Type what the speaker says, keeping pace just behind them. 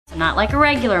Not like a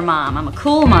regular mom. I'm a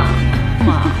cool mom.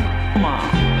 Mom.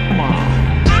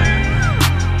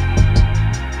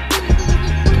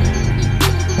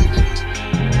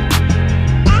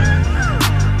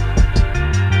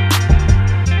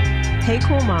 Hey,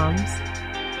 cool moms.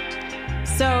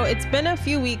 So it's been a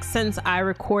few weeks since I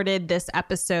recorded this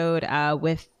episode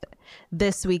with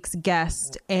this week's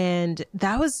guest, and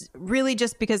that was really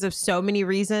just because of so many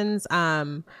reasons.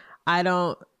 I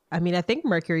think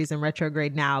Mercury's in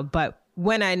retrograde now, but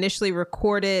when I initially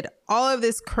recorded, all of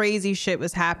this crazy shit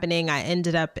was happening. I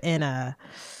ended up in a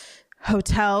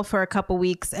hotel for a couple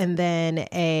weeks and then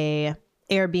a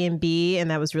Airbnb, and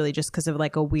that was really just because of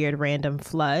like a weird random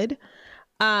flood.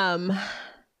 And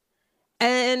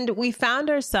we found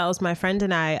ourselves, my friend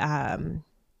and I,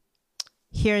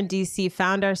 here in DC,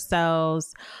 found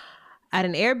ourselves at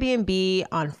an Airbnb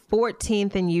on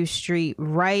 14th and U Street,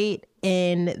 right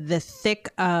in the thick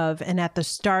of and at the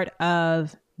start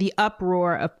of the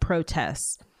uproar of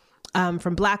protests,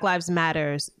 from Black Lives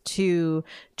Matters to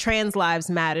Trans Lives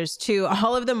Matters to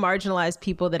all of the marginalized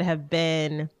people that have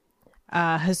been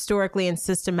historically and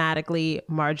systematically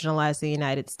marginalized in the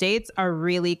United States are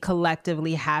really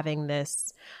collectively having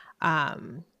this, not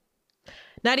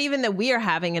even that we are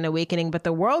having an awakening, but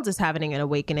the world is having an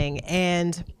awakening.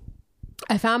 And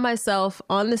I found myself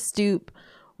on the stoop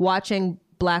watching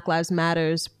Black Lives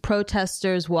Matters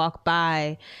protesters walk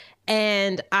by.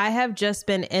 And I have just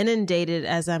been inundated,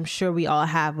 as I'm sure we all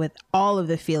have, with all of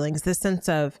the feelings, this sense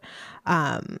of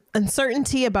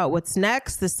uncertainty about what's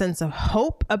next, the sense of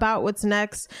hope about what's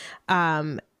next.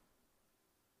 And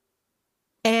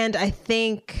I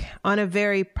think on a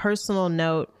very personal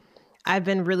note, I've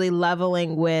been really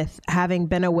leveling with having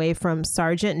been away from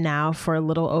Sergeant now for a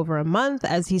little over a month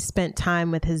as he spent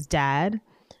time with his dad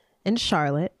in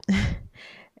Charlotte.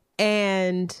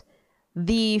 And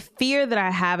the fear that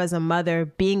I have as a mother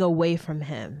being away from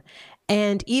him.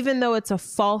 And even though it's a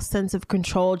false sense of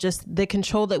control, just the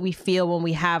control that we feel when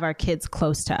we have our kids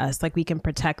close to us, like we can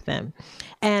protect them.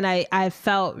 And I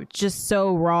felt just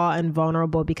so raw and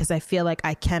vulnerable because I feel like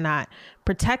I cannot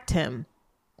protect him.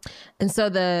 And so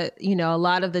a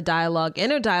lot of the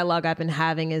inner dialogue I've been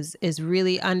having is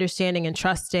really understanding and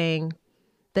trusting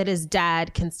that his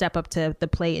dad can step up to the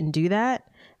plate and do that.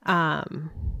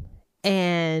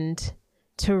 And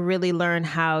to really learn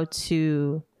how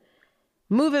to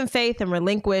move in faith and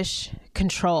relinquish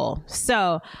control.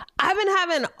 So I've been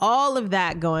having all of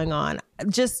that going on,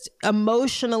 just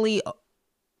emotionally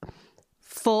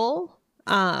full,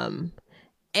 and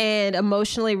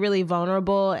emotionally really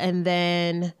vulnerable. And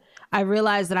then I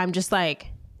realized that I'm just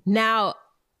like now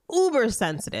uber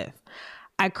sensitive.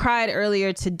 I cried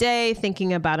earlier today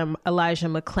thinking about Elijah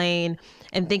McClain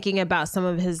and thinking about some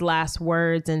of his last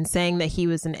words and saying that he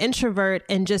was an introvert,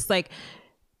 and just like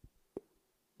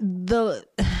him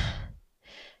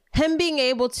being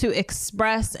able to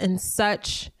express in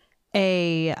such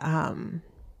a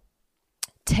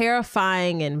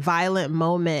terrifying and violent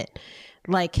moment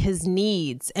like his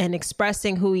needs and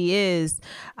expressing who he is,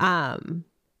 and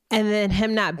then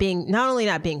him not only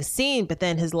not being seen, but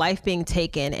then his life being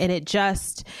taken. And it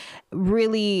just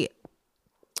really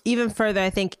even further,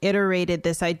 I think, iterated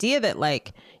this idea that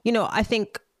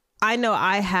I know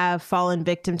I have fallen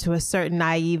victim to a certain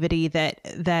naivety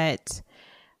that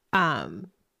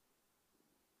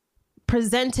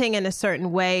presenting in a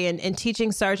certain way and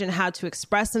teaching Sergeant how to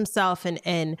express himself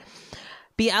and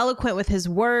be eloquent with his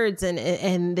words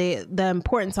and the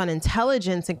importance on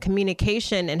intelligence and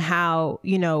communication, and how,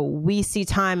 we see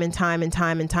time and time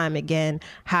again,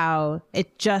 how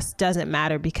it just doesn't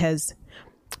matter because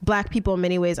Black people in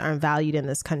many ways aren't valued in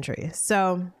this country.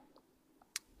 So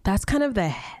that's kind of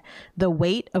the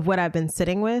weight of what I've been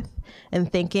sitting with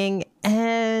and thinking.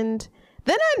 And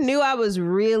then I knew I was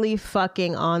really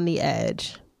fucking on the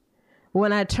edge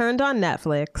when I turned on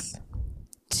Netflix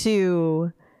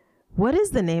to, what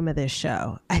is the name of this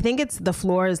show? I think it's The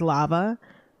Floor is Lava,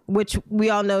 which we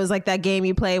all know is like that game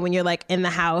you play when you're like in the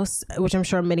house, which I'm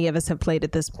sure many of us have played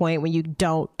at this point, when you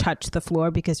don't touch the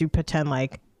floor because you pretend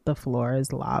like the floor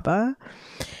is lava.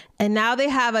 And now they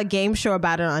have a game show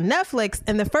about it on Netflix.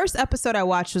 And the first episode I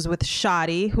watched was with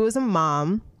Shadi, who is a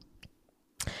mom,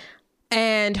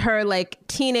 and her like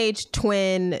teenage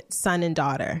twin son and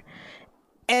daughter.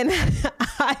 And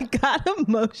I got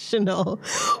emotional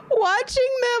watching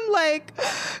them like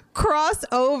cross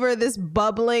over this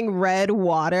bubbling red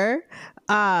water,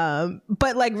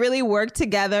 but like really work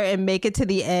together and make it to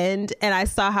the end. And I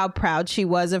saw how proud she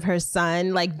was of her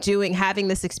son, like having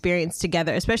this experience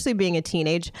together, especially being a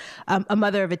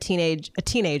mother of a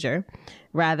teenager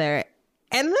rather.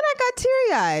 And then I got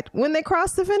teary-eyed when they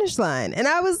crossed the finish line. And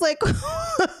I was like,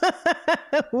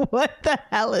 what the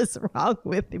hell is wrong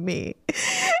with me?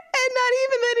 And not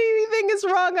even that anything is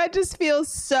wrong. I just feel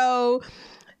so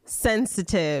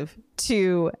sensitive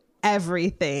to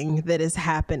everything that is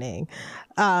happening.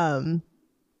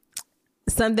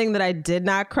 Something that I did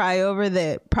not cry over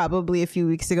that probably a few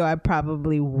weeks ago I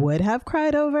probably would have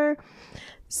cried over.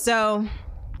 So,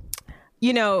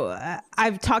 you know,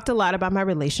 I've talked a lot about my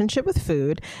relationship with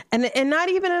food, and not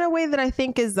even in a way that I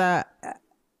think is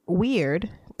weird,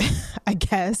 I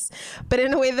guess, but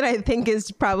in a way that I think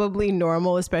is probably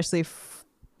normal, especially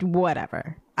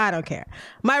whatever. I don't care.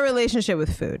 My relationship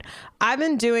with food. I've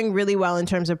been doing really well in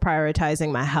terms of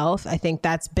prioritizing my health. I think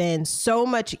that's been so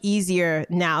much easier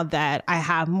now that I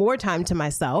have more time to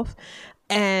myself.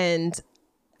 And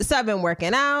so I've been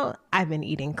working out. I've been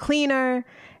eating cleaner.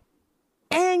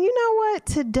 And you know what?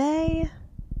 Today,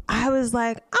 I was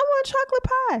like, I want chocolate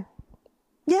pie.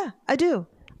 Yeah, I do.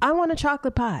 I want a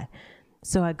chocolate pie.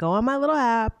 So I go on my little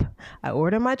app. I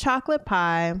order my chocolate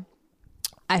pie.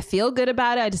 I feel good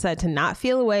about it. I decided to not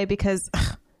feel away because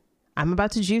I'm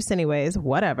about to juice anyways,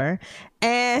 whatever.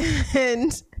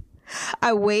 And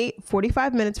I wait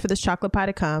 45 minutes for this chocolate pie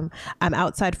to come. I'm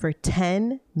outside for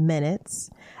 10 minutes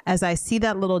as I see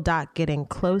that little dot getting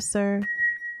closer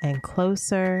and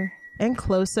closer and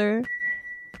closer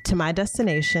to my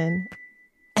destination.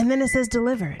 And then it says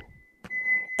delivered.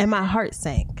 And my heart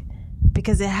sank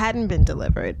because it hadn't been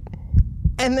delivered.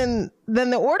 And then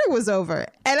the order was over.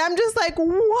 And I'm just like,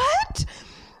 what?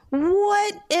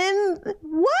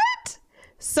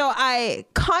 So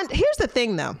here's the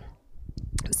thing though.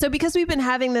 So because we've been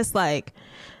having this, like,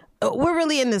 we're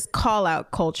really in this call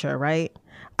out culture, right?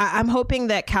 I'm hoping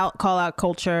that call out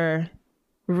culture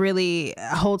really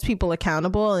holds people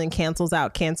accountable and cancels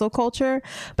out cancel culture.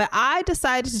 But I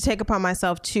decided to take upon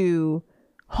myself to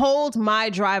hold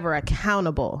my driver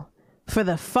accountable for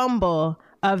the fumble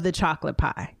of the chocolate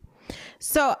pie.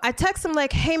 So I text him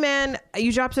like, hey man,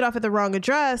 you dropped it off at the wrong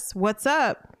address. What's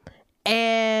up?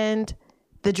 And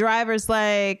the driver's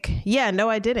like, yeah,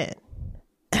 no, I didn't.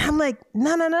 And I'm like,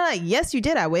 no. Yes, you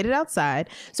did. I waited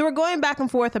outside. So we're going back and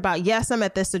forth about, yes, I'm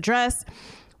at this address.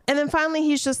 And then finally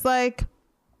he's just like,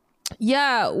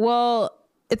 yeah, well,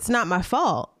 it's not my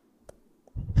fault.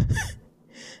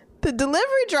 The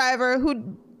delivery driver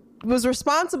who was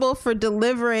responsible for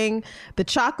delivering the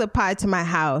chocolate pie to my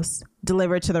house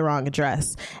delivered to the wrong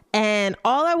address. And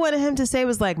all I wanted him to say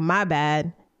was like, my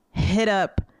bad, hit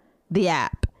up the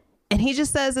app. And he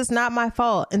just says, it's not my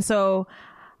fault. And so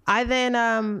I then,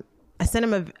 I sent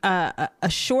him a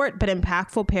short but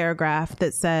impactful paragraph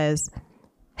that says,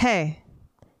 hey,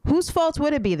 whose fault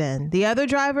would it be then? The other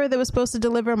driver that was supposed to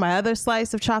deliver my other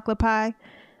slice of chocolate pie? I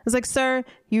was like, sir,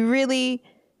 you really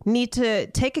need to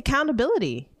take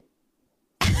accountability.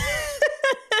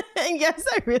 And yes,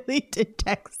 I really did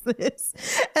text this.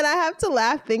 And I have to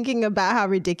laugh thinking about how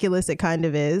ridiculous it kind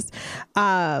of is.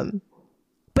 But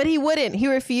he wouldn't. He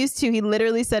refused to. He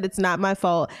literally said, it's not my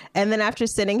fault. And then after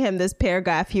sending him this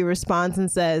paragraph, he responds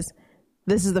and says,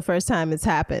 this is the first time it's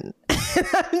happened. And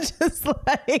I'm just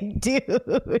like,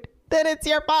 dude, then it's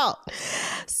your fault.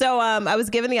 So I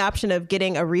was given the option of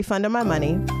getting a refund of my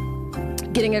money,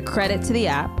 getting a credit to the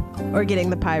app, or getting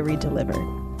the pie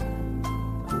redelivered.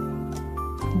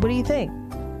 What do you think?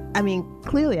 I mean,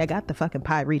 clearly I got the fucking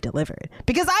pie redelivered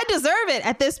because I deserve it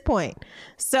at this point.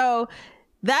 So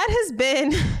that has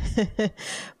been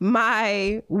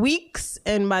my weeks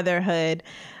in motherhood,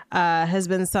 has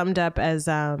been summed up as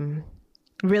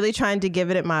really trying to give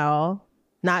it my all,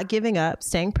 not giving up,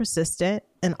 staying persistent,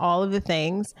 and all of the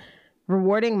things,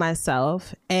 rewarding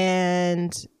myself,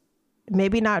 and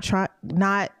maybe not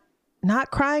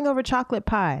crying over chocolate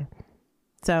pie.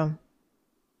 So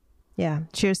yeah,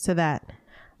 cheers to that.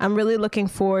 I'm really looking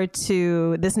forward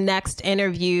to this next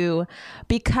interview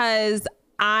because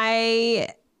I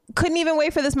couldn't even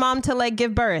wait for this mom to like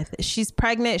give birth. She's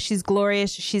pregnant. She's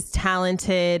glorious. She's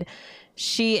talented.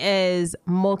 She is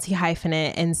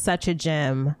multi-hyphenate and such a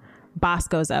gem.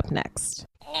 BOSCO's up next.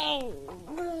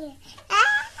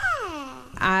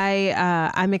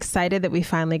 I'm excited that we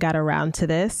finally got around to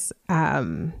this.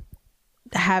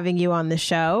 Having you on the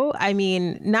show. I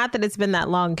mean, not that it's been that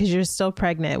long because you're still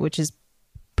pregnant, which is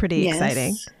pretty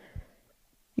exciting.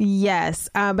 Yes.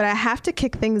 But I have to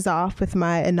kick things off with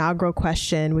my inaugural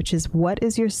question, which is, what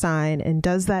is your sign and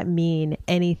does that mean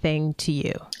anything to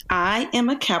you? I am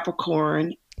a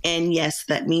Capricorn, and yes,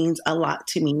 that means a lot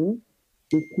to me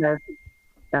because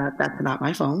that's not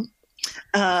my phone.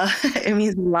 It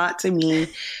means a lot to me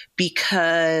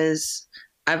because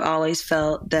I've always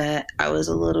felt that I was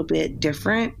a little bit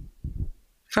different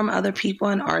from other people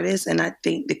and artists. And I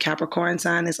think the Capricorn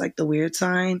sign is like the weird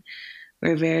sign.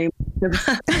 We're very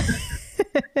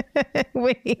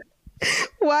Wait,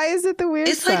 why is it the weird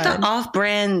It's sign? like the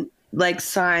off-brand like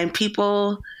sign.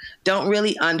 People don't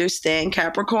really understand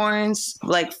Capricorns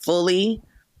like fully.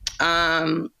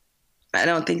 I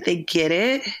don't think they get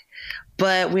it,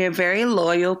 but we're very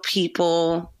loyal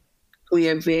people. We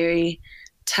are very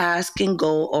task and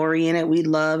goal oriented. We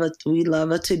love a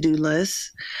to-do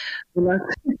list.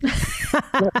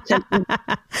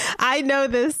 I know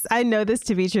this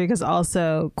to be true because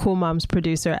also Cool Mom's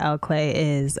producer Elle Clay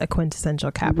is a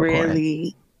quintessential Capricorn.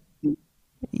 Really?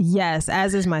 Yes,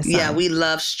 as is my son. Yeah, we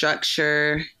love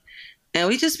structure. And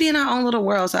we just be in our own little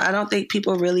world. So I don't think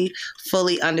people really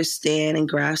fully understand and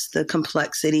grasp the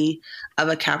complexity of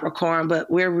a Capricorn,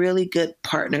 but we're really good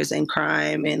partners in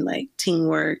crime and like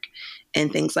teamwork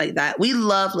and things like that. We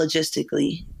love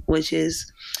logistically, which is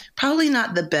probably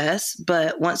not the best,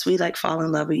 but once we like fall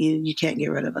in love with you, you can't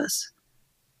get rid of us.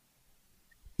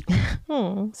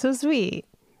 So sweet.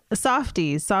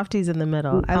 Softies in the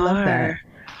middle. I love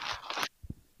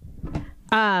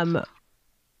that.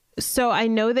 So I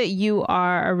know that you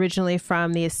are originally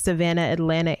from the Savannah,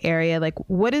 Atlanta area. Like,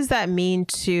 what does that mean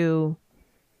to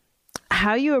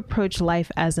how you approach life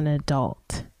as an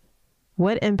adult?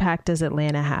 What impact does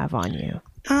Atlanta have on you?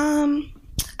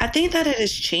 I think that it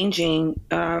is changing,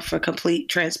 for complete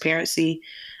transparency.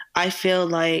 I feel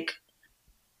like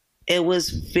it was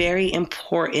very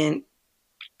important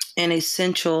and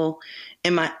essential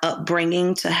in my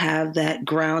upbringing to have that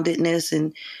groundedness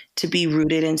and to be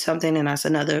rooted in something. And that's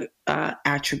another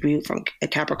attribute from a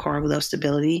Capricorn. We love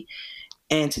stability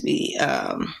and to be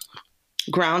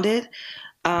grounded.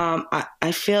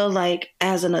 I feel like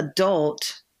as an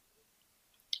adult,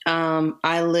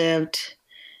 I lived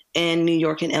in New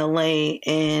York and LA,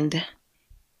 and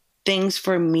things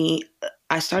for me,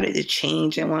 I started to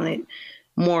change and wanted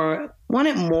more.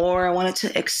 I wanted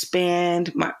to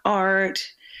expand my art.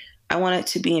 I wanted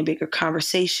to be in bigger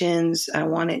conversations. I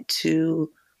wanted to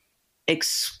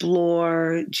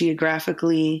explore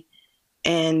geographically.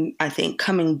 And I think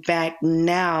coming back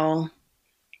now,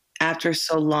 after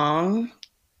so long,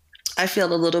 I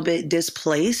feel a little bit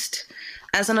displaced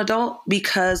as an adult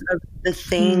because of the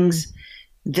things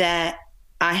that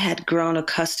I had grown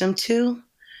accustomed to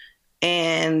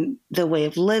and the way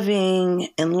of living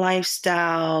and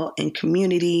lifestyle and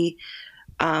community.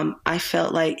 I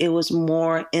felt like it was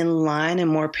more in line and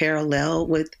more parallel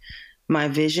with my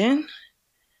vision.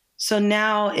 So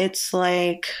now it's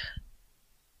like,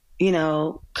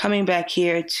 coming back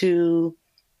here to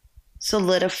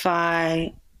solidify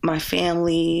my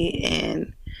family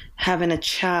and having a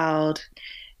child,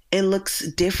 it looks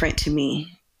different to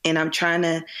me. And I'm trying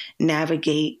to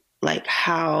navigate like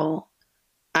how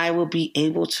I will be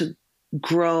able to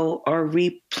grow or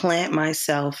replant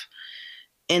myself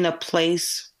in a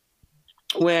place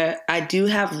where I do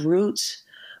have roots,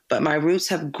 but my roots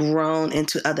have grown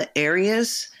into other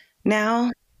areas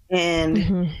now.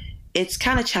 And it's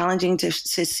kind of challenging to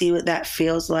see what that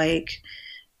feels like,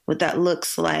 what that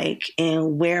looks like,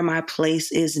 and where my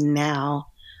place is now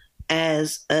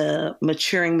as a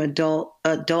maturing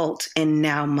adult and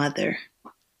now mother.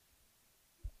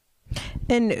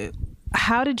 And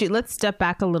how did you, let's step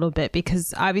back a little bit,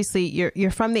 because obviously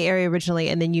you're from the area originally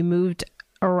and then you moved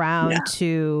around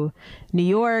to New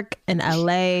York and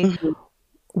LA.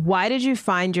 Why did you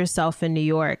find yourself in New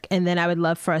York? And then I would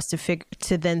love for us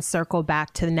to then circle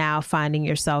back to now finding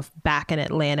yourself back in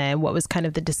Atlanta, and what was kind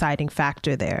of the deciding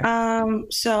factor there?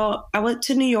 So I went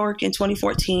to New York in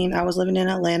 2014. I was living in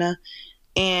Atlanta,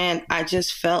 and I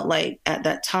just felt like at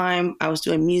that time I was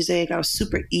doing music. I was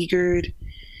super eager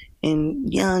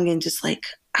and young and just like,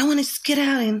 I want to just get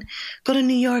out and go to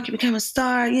New York and become a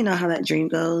star. You know how that dream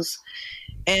goes.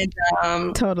 And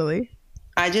Totally.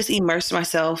 I just immersed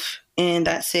myself in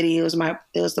that city. It was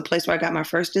the place where I got my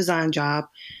first design job.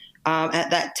 At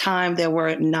that time, there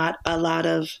were not a lot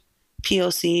of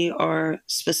POC or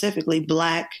specifically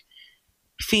Black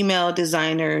female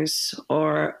designers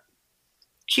or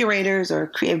curators or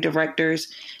creative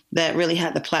directors that really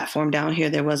had the platform down here.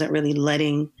 There wasn't really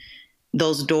letting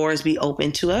those doors be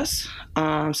open to us.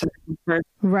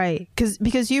 Right.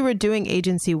 Because you were doing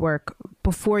agency work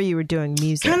before you were doing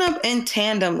music. Kind of in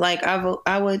tandem. Like I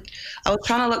was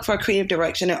trying to look for a creative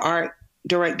direction and art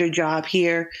director job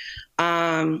here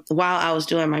while I was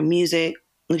doing my music,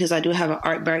 because I do have an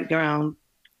art background.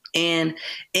 And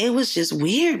it was just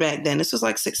weird back then. This was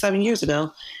like 6-7 years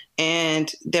ago.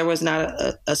 And there was not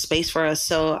a space for us.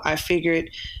 So I figured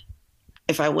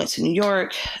if I went to New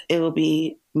York, it would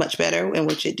be much better, in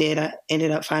which it did. I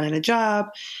ended up finding a job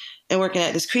and working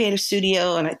at this creative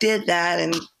studio, and I did that.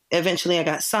 And eventually I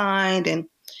got signed and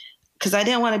because I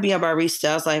didn't want to be a barista.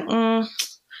 I was like, do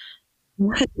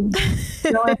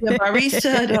I want to be a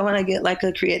barista? Do I want to get like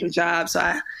a creative job? So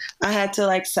I had to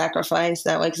like sacrifice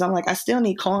that way because I'm like, I still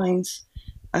need coins.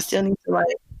 I still need to like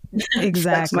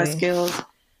flex my skills.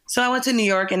 So I went to New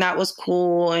York and that was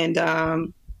cool. And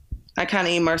I kind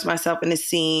of immersed myself in the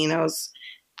scene. I was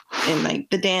in like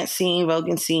the dance scene,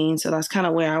 voguing scene. So that's kind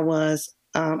of where I was.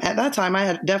 At that time, I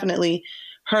had definitely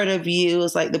heard of you. It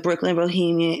was like the Brooklyn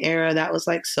Bohemian era. That was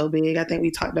like so big. I think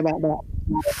we talked about that.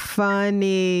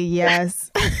 Funny. Yes.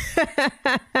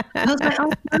 I was like,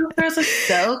 oh, those girls are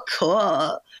so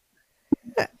cool.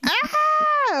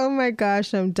 Oh my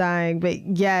gosh, I'm dying.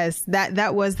 But yes,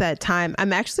 that was that time.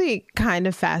 I'm actually kind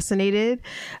of fascinated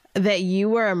that you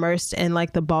were immersed in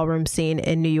like the ballroom scene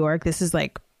in New York. This is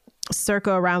like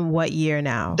circa around what year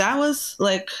now? That was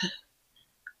like,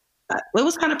 it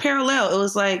was kind of parallel. It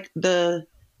was like the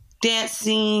dance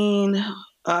scene.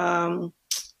 And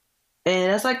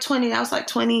that's like that was like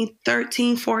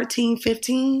 2013, 14,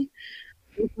 15.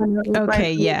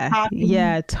 Okay,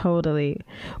 yeah, totally.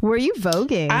 Were you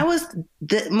voguing? I was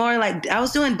more like, I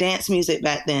was doing dance music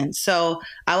back then. So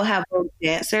I would have both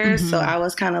dancers. So I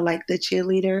was kind of like the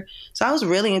cheerleader. So I was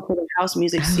really into the house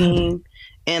music scene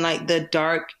and like the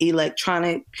dark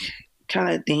electronic kind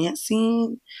of dance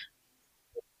scene,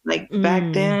 like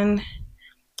back then.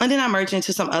 And then I merged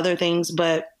into some other things,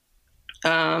 but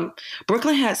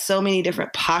Brooklyn had so many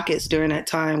different pockets during that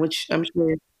time, which I'm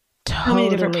sure so many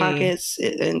different pockets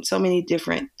and so many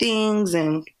different things.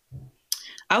 And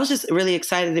I was just really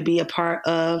excited to be a part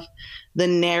of the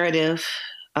narrative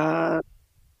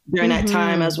during that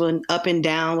time, as when Up and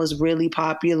Down was really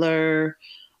popular.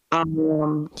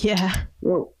 Yeah.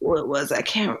 What was, I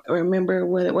can't remember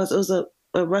what it was. It was a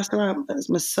restaurant, it was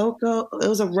Masoko. It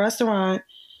was a restaurant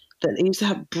that used to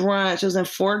have brunch. It was in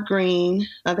Fort Greene.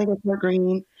 I think it was Fort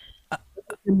Greene.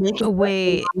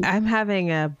 Wait, I'm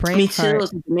having a brain Me fart. too. It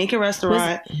was a Jamaican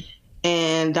restaurant.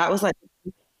 And that was like...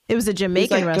 It was a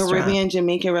Jamaican restaurant. Caribbean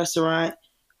Jamaican restaurant.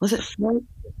 Was it Fort?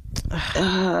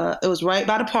 It was right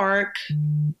by the park.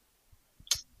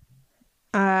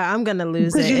 I'm going to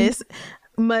lose it. It's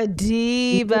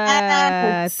Madiba.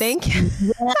 Yes. Thank you.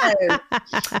 Yes.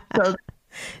 So,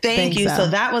 thank you. So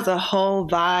that was a whole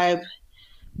vibe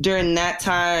during that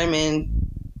time. And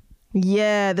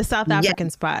yeah, the South African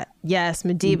spot. Yes,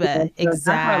 Madiba.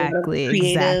 Exactly.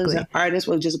 Creatives and artists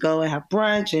would just go and have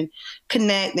brunch and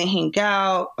connect and hang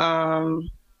out.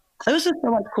 It was just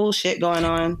so much cool shit going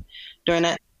on during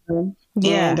that time.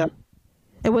 Yeah.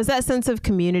 And was that sense of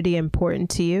community important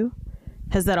to you?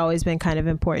 Has that always been kind of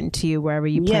important to you wherever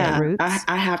you plant roots?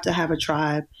 I have to have a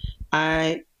tribe.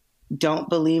 I don't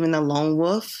believe in the lone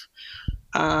wolf.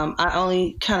 I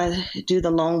only kind of do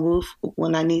the lone wolf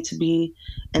when I need to be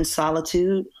in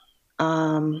solitude,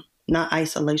 not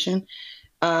isolation.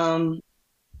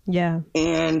 Yeah.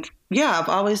 And I've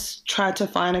always tried to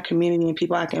find a community and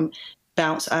people I can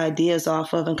bounce ideas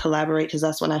off of and collaborate, because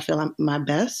that's when I feel I'm my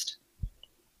best.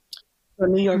 So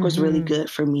New York was really good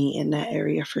for me in that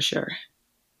area for sure.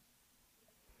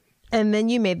 And then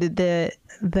you made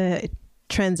the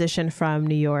transition from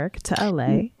New York to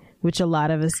LA, which a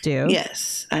lot of us do.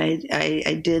 Yes,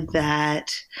 I did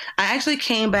that. I actually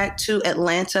came back to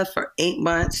Atlanta for 8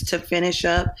 months to finish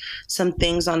up some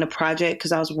things on the project,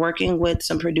 because I was working with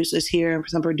some producers here and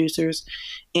some producers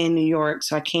in New York.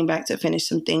 So I came back to finish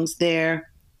some things there.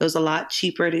 It was a lot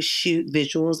cheaper to shoot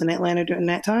visuals in Atlanta during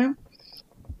that time.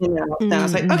 Then I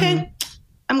was like, okay,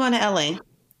 I'm going to LA.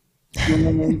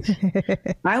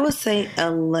 I would say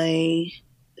LA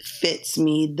fits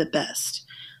me the best.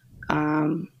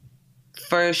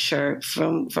 For sure.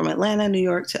 From Atlanta, New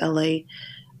York to LA,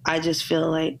 I just feel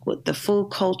like with the food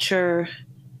culture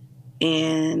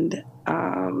and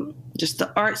just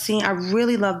the art scene, I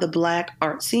really love the Black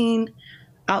art scene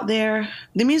out there.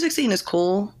 The music scene is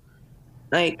cool.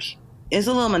 Like, it's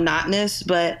a little monotonous,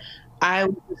 but I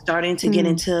was starting to get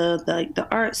into the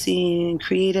art scene,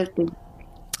 creative things.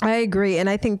 I agree. And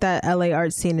I think that LA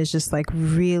art scene is just like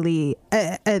really,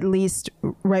 at least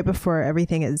right before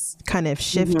everything is kind of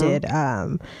shifted,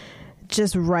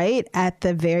 just right at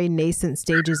the very nascent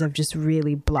stages of just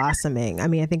really blossoming. I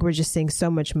mean, I think we're just seeing so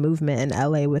much movement in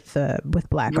LA with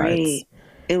Black arts.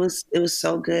 It was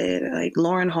so good. Like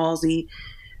Lauren Halsey,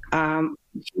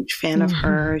 huge fan of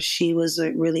her. She was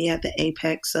really at the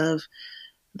apex of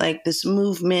like this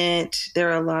movement.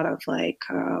 There are a lot of like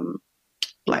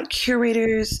Black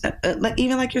curators, like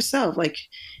even like yourself, like,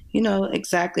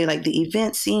 exactly, like the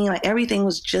event scene, like everything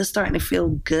was just starting to feel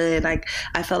good. Like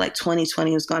I felt like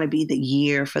 2020 was going to be the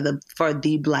year for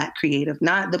the Black creative,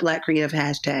 not the Black creative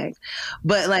hashtag,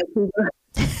 but like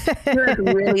You're like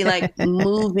really like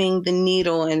moving the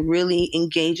needle and really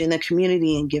engaging the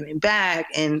community and giving back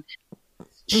and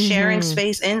sharing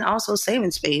space and also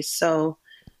saving space. So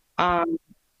LA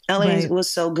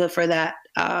was so good for that.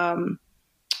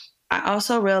 I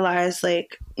also realized,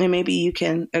 like, and maybe you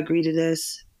can agree to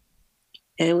this,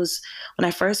 it was when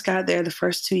I first got there, the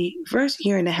first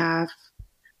year and a half,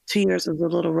 2 years was a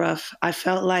little rough. I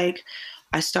felt like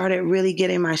I started really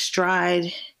getting my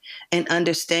stride and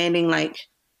understanding, like,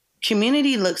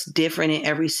 community looks different in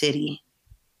every city.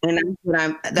 And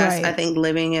that's I think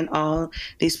living in all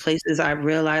these places, I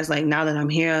realized, like, now that I'm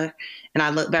here and I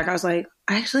look back, I was like,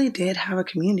 I actually did have a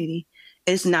community.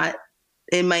 It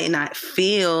might not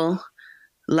feel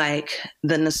like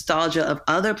the nostalgia of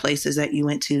other places that you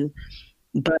went to,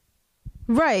 but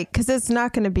right, because it's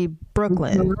not going to be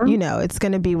Brooklyn, you know, it's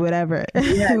going to be whatever,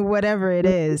 whatever it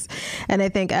is. And I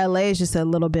think LA is just a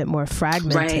little bit more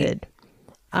fragmented.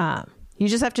 You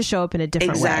just have to show up in a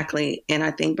different way. Exactly. And I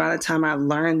think by the time I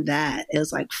learned that, it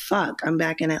was like, fuck, I'm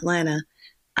back in Atlanta.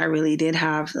 I really did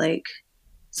have like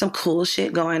some cool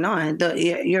shit going on.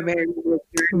 You're very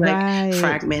like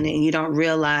fragmented and you don't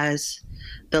realize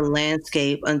the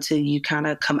landscape until you kind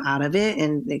of come out of it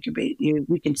and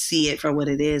we can see it for what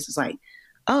it is. It's like,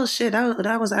 oh shit,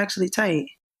 that was actually tight.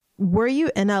 Were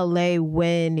you in LA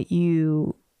when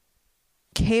you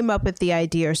came up with the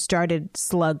idea or started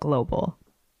SLUG Global?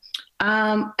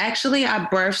 Actually, I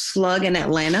birthed SLUG in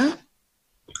Atlanta.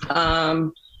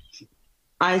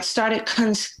 I started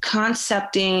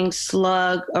concepting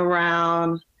SLUG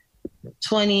around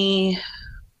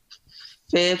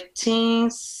 2015,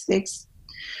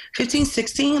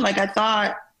 16. Like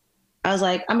I was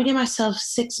like, I'm gonna give myself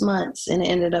 6 months, and it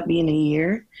ended up being a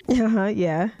year.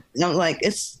 Yeah. And I'm like,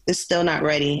 it's still not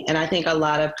ready. And I think a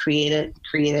lot of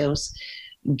creatives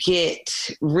get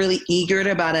really eager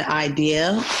about an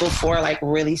idea before like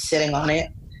really sitting on it.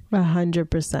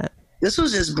 100%. This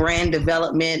was just brand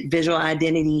development, visual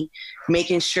identity,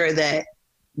 making sure that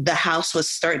the house was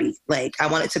sturdy. Like I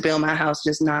wanted to build my house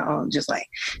just not on just like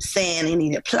sand. It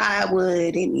needed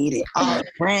plywood. It needed all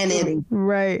granite and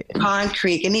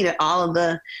concrete. It needed all of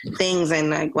the things.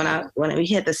 And like when we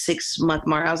hit the 6 month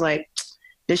mark, I was like,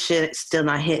 this shit is still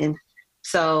not hitting.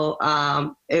 So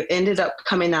it ended up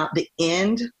coming out the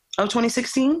end of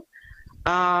 2016.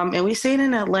 And we stayed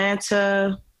in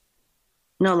Atlanta,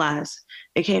 no lies.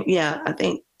 It came, I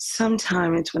think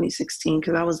sometime in 2016,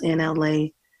 because I was in LA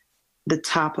the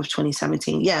top of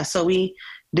 2017. Yeah, so we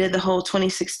did the whole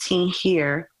 2016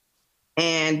 here.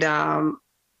 And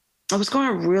it was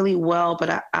going really well,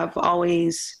 but I've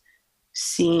always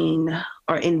seen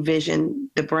or envisioned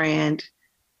the brand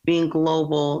being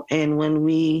global. And when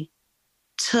we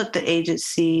took the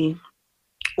agency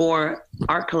or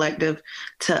art collective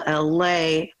to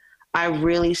LA, I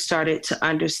really started to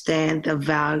understand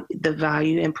the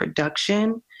value in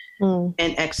production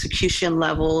and execution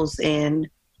levels and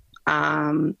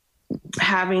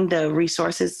having the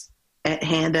resources at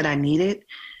hand that I needed.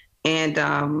 And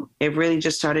it really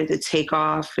just started to take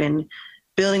off and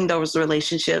building those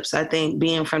relationships. I think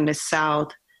being from the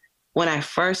South, when I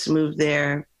first moved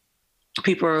there,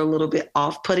 people are a little bit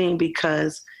off-putting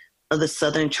because of the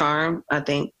Southern charm. I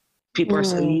think people are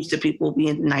so used to people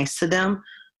being nice to them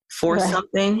for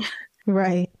something.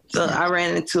 Right. So I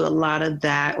ran into a lot of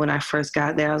that when I first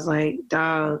got there. I was like,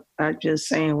 dog, I'm just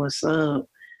saying what's up.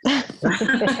 I'm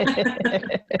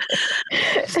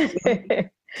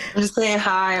just saying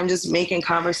hi. I'm just making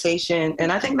conversation.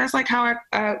 And I think that's like how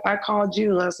I called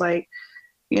you. I was like,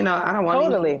 you know, I don't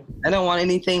want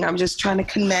anything. I'm just trying to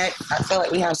connect. I feel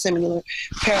like we have similar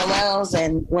parallels,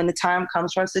 and when the time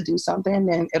comes for us to do something,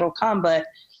 then it'll come. But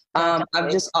I've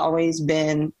just always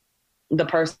been the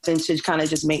person to kind of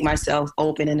just make myself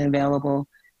open and available,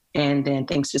 and then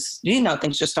things just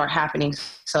start happening.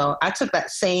 So I took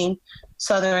that same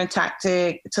Southern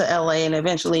tactic to LA, and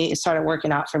eventually it started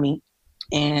working out for me.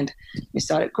 And we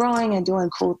started growing and doing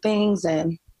cool things,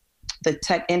 and the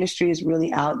tech industry is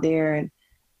really out there, and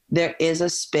there is a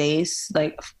space.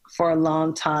 Like for a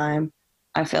long time,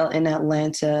 I felt in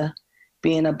Atlanta,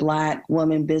 being a Black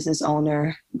woman business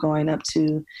owner, going up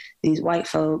to these white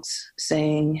folks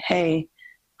saying, hey,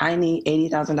 I need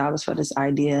 $80,000 for this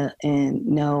idea. And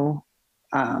no,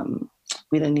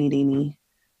 we don't need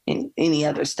any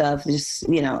other stuff. Just,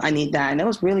 you know, I need that. And it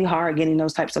was really hard getting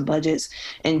those types of budgets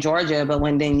in Georgia. But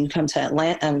when then you come to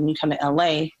Atlanta and you come to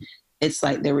LA, it's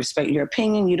like they respect your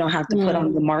opinion. You don't have to put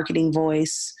on the marketing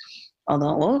voice.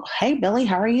 Although, well, hey, Billy,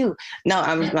 how are you? No,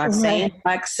 I'm my same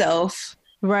Black self.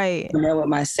 Right. You know, with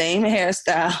my same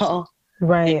hairstyle.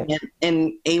 Right.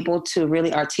 And able to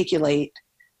really articulate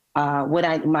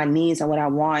my needs and what I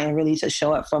want, and really to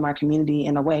show up for my community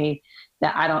in a way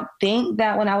that I don't think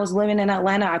that when I was living in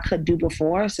Atlanta, I could do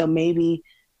before. So maybe,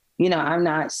 you know, I'm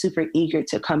not super eager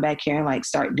to come back here and like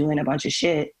start doing a bunch of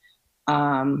shit.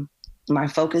 My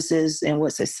focus is, and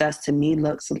what success to me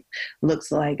looks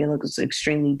like, it looks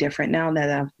extremely different now that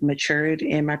I've matured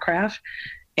in my craft,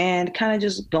 and kind of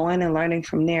just going and learning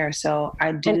from there. So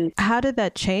I do. And how did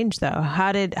that change though?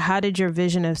 How did your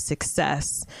vision of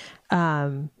success,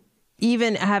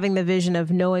 even having the vision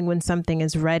of knowing when something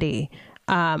is ready,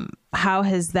 how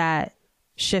has that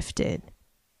shifted?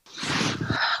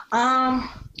 Time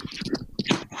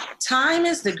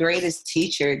is the greatest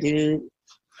teacher, dude.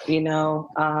 You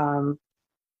know,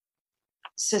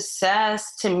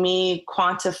 success to me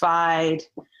quantified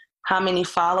how many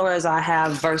followers I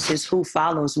have versus who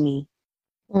follows me.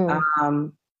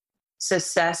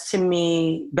 Success to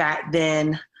me back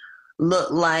then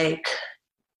looked like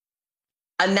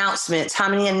announcements. How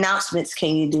many announcements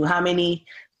can you do? How many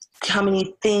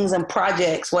things and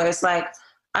projects where it's like,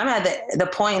 I'm at the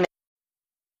point,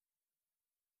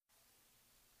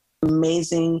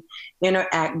 amazing,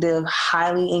 interactive,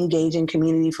 highly engaging,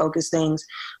 community-focused things,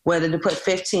 whether to put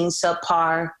 15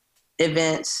 subpar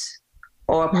events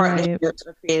or partnerships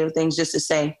or creative things just to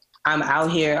say, I'm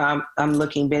out here, I'm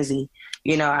looking busy.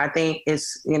 You know, I think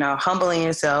it's, you know, humbling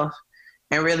yourself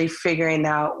and really figuring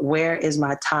out where is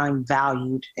my time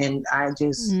valued. And I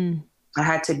just, I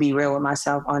had to be real with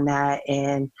myself on that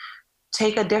and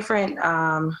take a different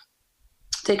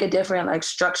like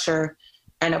structure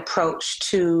and approach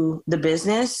to the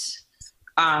business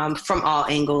from all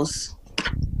angles.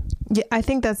 Yeah, I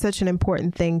think that's such an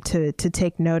important thing to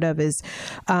take note of, is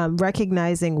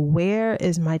recognizing where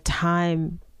is my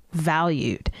time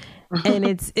valued. And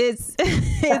it's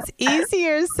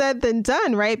easier said than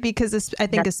done, right? Because I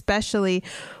think especially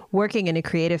working in a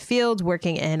creative field,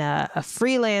 working in a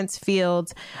freelance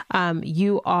field,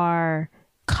 you are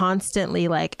constantly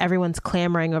like, everyone's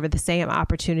clamoring over the same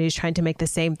opportunities, trying to make the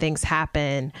same things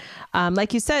happen.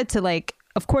 Like you said, to like,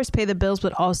 of course, pay the bills,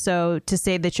 but also to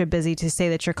say that you're busy, to say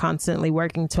that you're constantly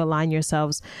working to align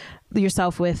yourself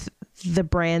with the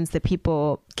brands that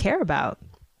people care about.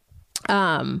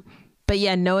 But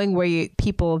yeah, knowing where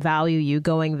people value you,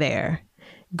 going where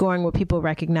people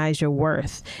recognize your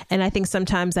worth. And I think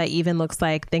sometimes that even looks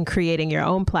like then creating your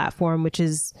own platform, which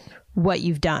is what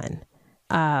you've done.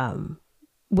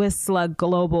 With SLUG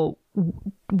Global,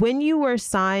 when you were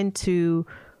signed to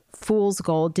Fool's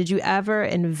Gold, did you ever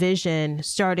envision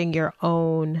starting your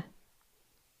own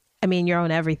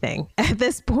everything at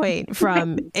this point,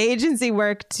 from agency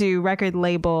work to record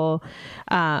label,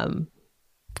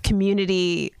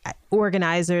 community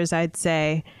organizers, I'd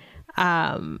say.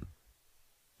 Did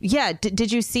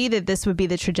you see that this would be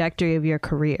the trajectory of your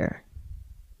career?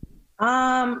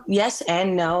 Yes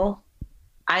and no.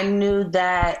 I knew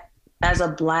that as a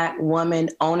Black woman,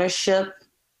 ownership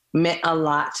meant a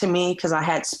lot to me because I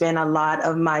had spent a lot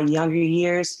of my younger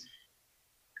years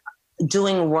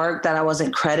doing work that I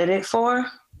wasn't credited for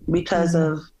because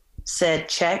of said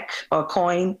check or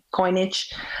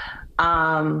coinage.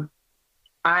 I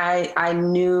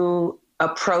knew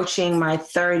approaching my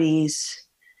 30s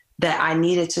that I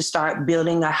needed to start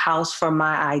building a house for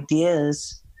my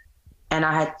ideas. And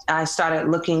I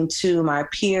started looking to my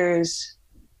peers,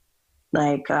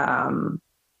 like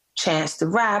Chance the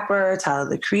Rapper, Tyler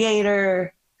the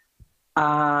Creator,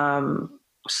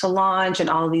 Solange, and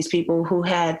all of these people who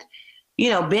had, you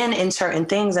know, been in certain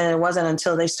things. And it wasn't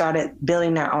until they started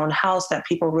building their own house that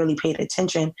people really paid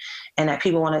attention and that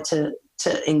people wanted to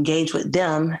engage with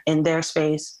them in their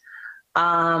space.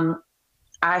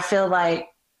 I feel like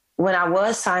when I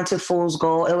was signed to Fool's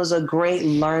Gold, it was a great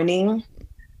learning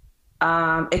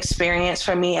experience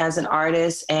for me as an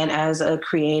artist and as a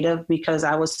creative, because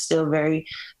I was still very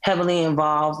heavily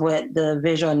involved with the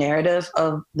visual narrative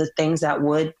of the things that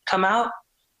would come out.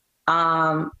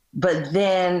 But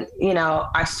then, you know,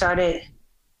 I started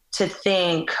to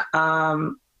think,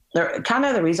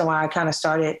 the reason why I kind of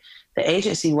started the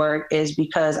agency work is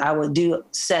because I would do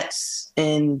sets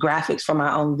and graphics for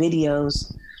my own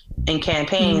videos and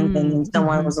campaigns. And then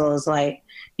someone was like,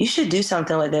 you should do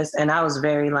something with this. And I was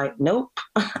very like, nope.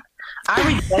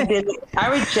 I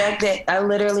rejected. I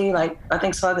literally, like, I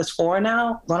think SLUG is 4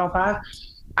 now, 105.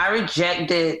 I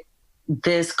rejected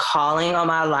this calling on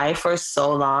my life for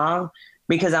so long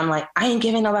because I'm like, I ain't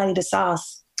giving nobody the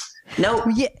sauce. Nope.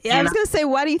 Yeah, I was going to say,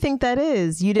 why do you think that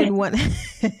is? You didn't want...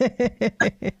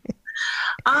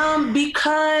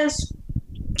 Because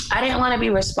I didn't want to be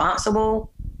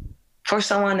responsible for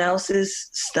someone else's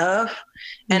stuff.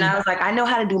 And I was like, I know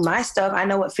how to do my stuff. I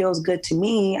know what feels good to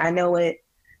me. I know what,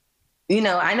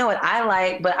 I know what I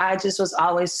like, but I just was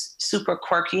always super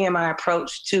quirky in my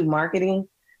approach to marketing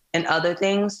and other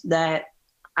things that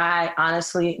I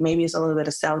honestly, maybe it's a little bit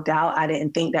of self-doubt. I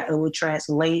didn't think that it would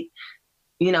translate,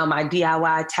 my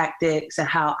DIY tactics and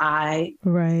how I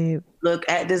look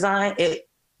at design.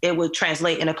 It would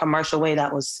translate in a commercial way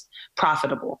that was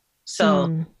profitable.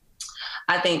 So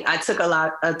I think I took a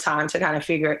lot of time to kind of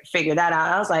figure that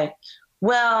out. I was like,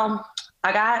 well,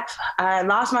 I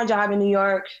lost my job in New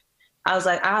York. I was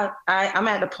like, I'm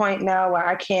at the point now where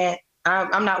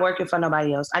I'm not working for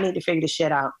nobody else. I need to figure this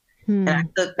shit out. And I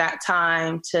took that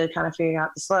time to kind of figure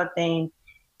out the SLUG thing.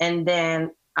 And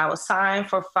then I was signed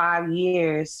for 5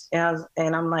 years. And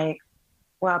I'm like,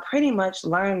 well, I pretty much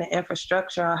learned the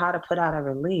infrastructure on how to put out a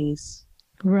release.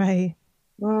 Right.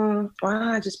 Why don't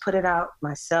I just put it out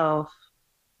myself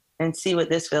and see what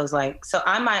this feels like? So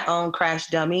I'm my own crash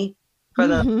dummy for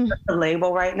the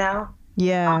label right now.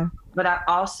 Yeah. But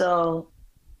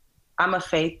I'm a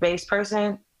faith-based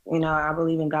person. I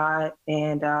believe in God.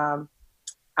 And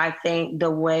I think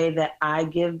the way that I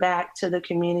give back to the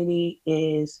community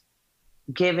is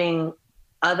giving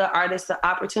other artists the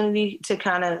opportunity to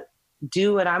kind of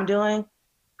do what I'm doing.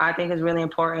 I think it's really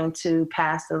important to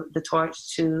pass the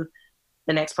torch to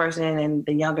the next person and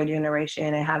the younger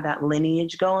generation and have that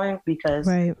lineage going, because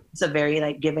it's a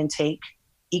very give and take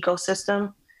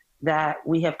ecosystem that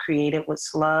we have created with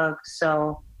SLUG.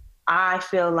 So I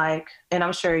feel like, and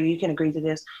I'm sure you can agree to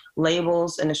this,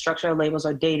 labels and the structure of labels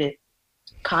are dated.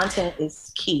 Content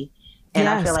is key. And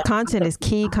yes, I feel like content is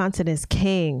key. Content is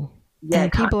king. Yeah,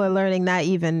 and people are learning that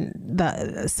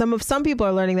some people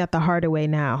are learning that the harder way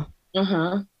now.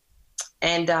 Mm-hmm.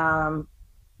 And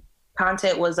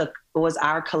content was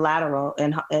our collateral,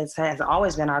 and it has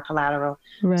always been our collateral.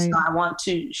 Right. So I want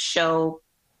to show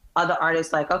other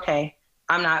artists okay,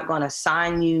 I'm not going to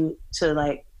sign you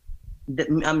to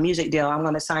a music deal. I'm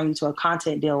going to sign you to a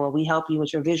content deal where we help you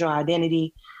with your visual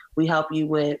identity. We help you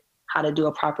with how to do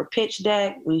a proper pitch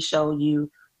deck. We show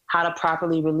you how to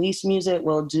properly release music.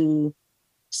 We'll do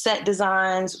set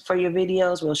designs for your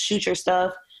videos. We'll shoot your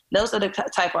stuff. Those are the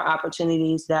type of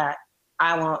opportunities that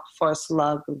I want for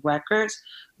SLUG Records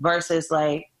versus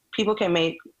people can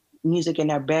make music in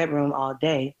their bedroom all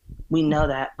day. We know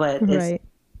that, but it's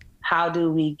how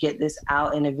do we get this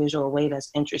out in a visual way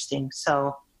that's interesting?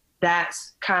 So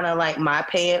that's kind of my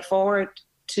pay it forward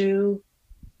to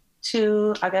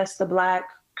I guess the Black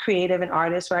creative and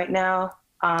artists right now.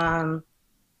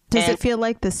 Does it feel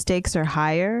like the stakes are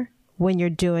higher when you're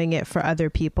doing it for other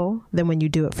people than when you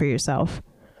do it for yourself?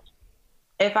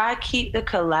 If I keep the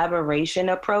collaboration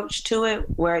approach to it,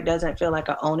 where it doesn't feel like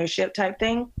an ownership type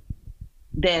thing,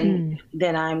 then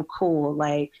I'm cool.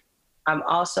 I'm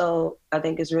also, I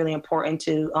think it's really important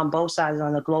to, on both sides,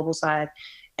 on the global side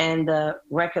and the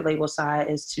record label side,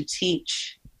 is to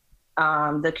teach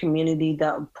the community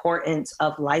the importance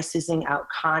of licensing out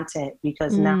content,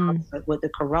 because now with the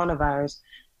coronavirus,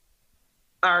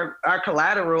 our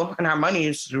collateral and our money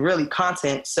is really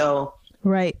content. So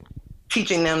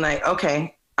teaching them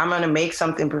okay, I'm going to make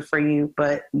something for you,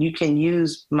 but you can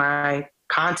use my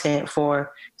content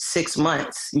for 6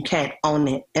 months. You can't own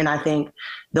it. And I think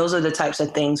those are the types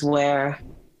of things where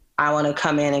I want to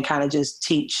come in and kind of just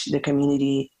teach the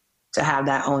community to have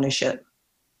that ownership.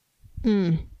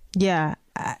 Yeah,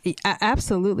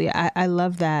 absolutely. I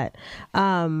love that.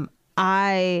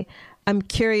 I'm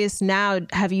curious now,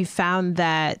 have you found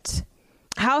that,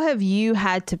 how have you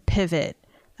had to pivot,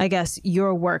 I guess,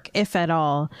 your work, if at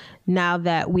all, now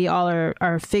that we all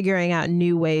are figuring out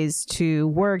new ways to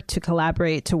work, to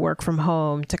collaborate, to work from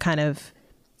home, to kind of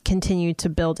continue to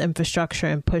build infrastructure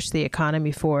and push the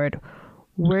economy forward?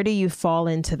 Where do you fall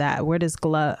into that? Where does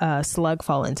SLUG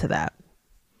fall into that?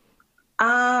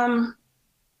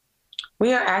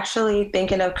 We are actually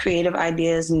thinking of creative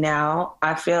ideas now.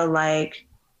 I feel like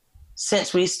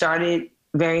since we started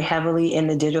very heavily in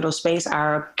the digital space,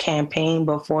 our campaign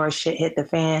before shit hit the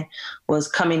fan was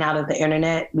coming out of the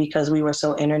internet, because we were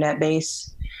so internet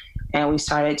based, and we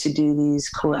started to do these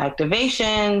cool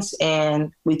activations,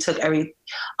 and we took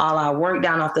all our work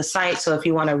down off the site. So if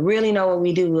you want to really know what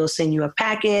we do, we'll send you a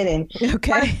packet, and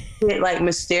get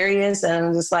mysterious. And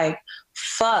I'm just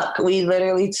fuck, we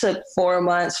literally took 4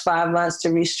 months, 5 months to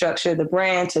restructure the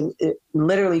brand to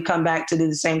literally come back to do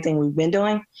the same thing we've been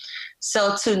doing.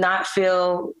 So to not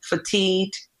feel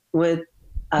fatigued with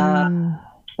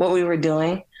what we were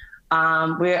doing,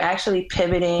 we're actually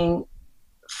pivoting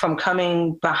from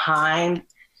coming behind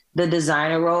the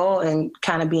designer role and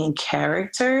kind of being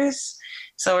characters.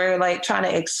 So we're trying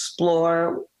to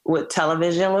explore what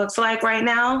television looks like right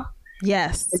now.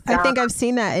 Yes. I think I've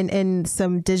seen that in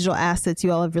some digital assets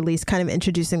you all have released, kind of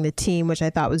introducing the team, which I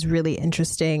thought was really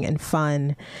interesting and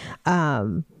fun.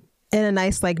 And a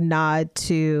nice like nod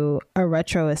to a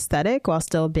retro aesthetic while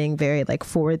still being very like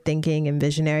forward thinking and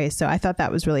visionary. So I thought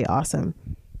that was really awesome.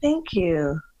 Thank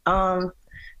you.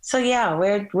 So yeah,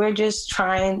 we're just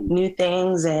trying new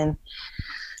things and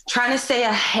trying to stay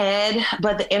ahead,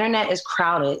 but the internet is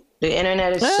crowded. The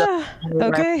internet is so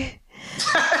okay.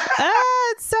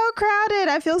 It's so crowded.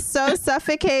 I feel so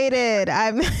suffocated.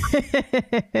 I'm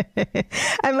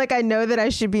like, I know that I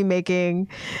should be making,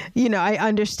 I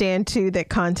understand too that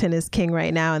content is king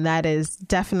right now. And that is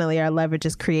definitely our leverage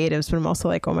as creatives. But I'm also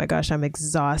like, oh my gosh, I'm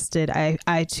exhausted.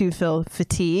 I too feel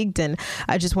fatigued and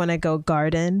I just want to go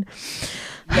garden.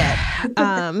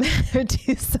 Yeah. Or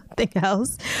do something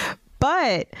else.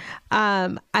 But,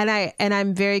 and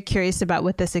I'm very curious about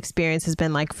what this experience has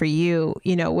been like for you.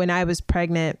 When I was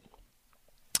pregnant,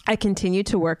 I continued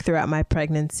to work throughout my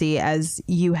pregnancy as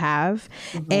you have.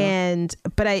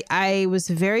 But I was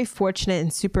very fortunate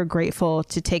and super grateful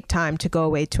to take time to go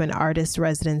away to an artist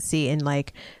residency and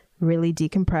like really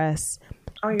decompress,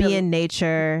 be in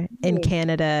nature in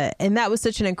Canada. And that was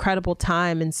such an incredible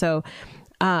time. And so,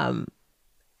 how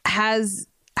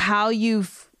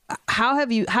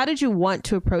did you want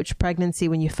to approach pregnancy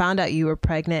when you found out you were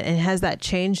pregnant? And has that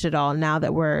changed at all now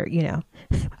that we're,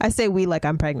 I say we like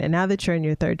I'm pregnant, now that you're in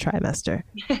your third trimester?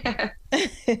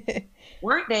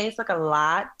 Work days look a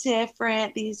lot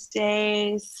different these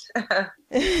days.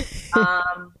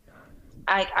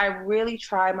 I really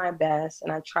try my best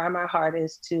and I try my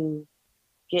hardest to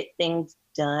get things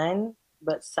done.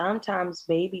 But sometimes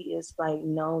baby is like,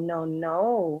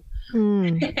 no.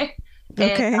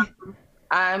 Okay.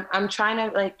 I'm trying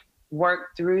to like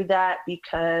work through that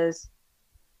because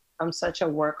I'm such a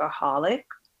workaholic.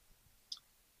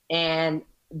 And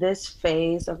this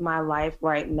phase of my life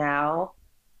right now,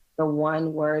 the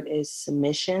one word is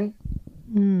submission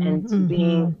and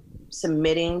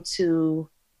submitting to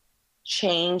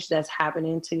change that's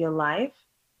happening to your life.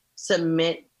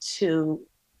 Submit to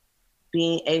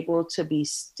being able to be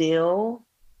still,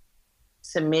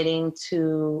 submitting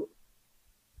to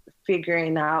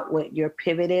figuring out what your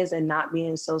pivot is and not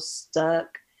being so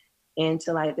stuck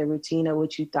into like the routine of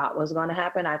what you thought was going to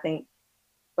happen. I think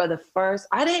for the first,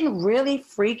 I didn't really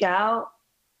freak out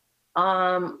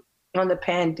on the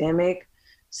pandemic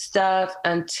stuff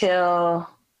until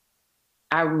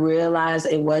I realized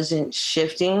it wasn't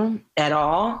shifting at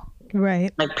all.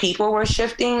 Right. Like people were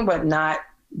shifting, but not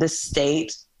the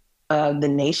state of the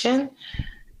nation.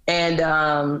 And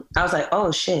I was like,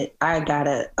 oh shit, all right, now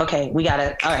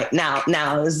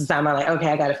this is the time I'm like, okay,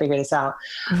 I gotta figure this out.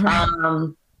 Right.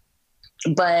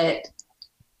 But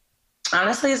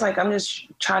honestly, it's like, I'm just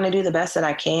trying to do the best that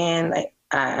I can. Like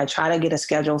I try to get a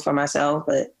schedule for myself,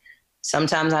 but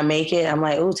sometimes I make it. I'm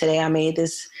like, oh, today I made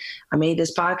this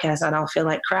podcast. I don't feel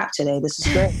like crap today. This is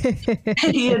great.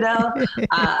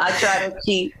 I try to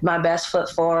keep my best foot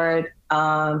forward.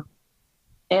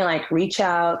 And like reach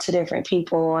out to different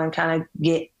people and kind of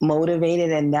get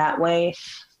motivated in that way.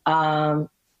 And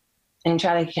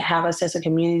try to have a sense of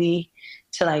community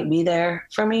to like be there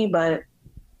for me. But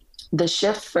the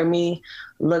shift for me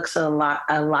looks a lot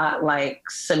like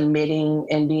submitting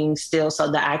and being still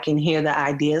so that I can hear the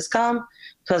ideas come.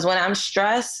 Because when I'm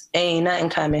stressed, ain't nothing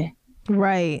coming.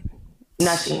 Right.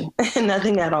 Nothing.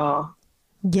 Nothing at all.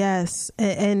 Yes.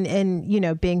 And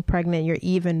being pregnant, you're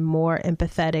even more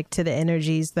empathetic to the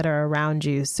energies that are around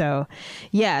you. So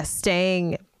yeah,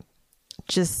 staying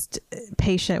just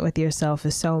patient with yourself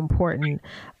is so important.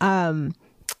 You've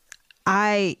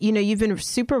been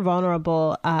super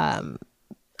vulnerable on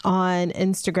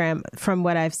Instagram from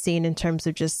what I've seen in terms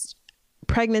of just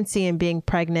pregnancy and being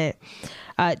pregnant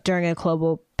during a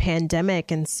global pandemic.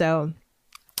 And so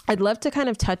I'd love to kind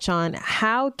of touch on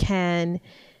how can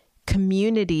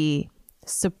community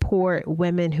support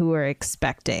women who are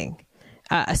expecting,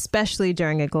 especially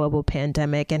during a global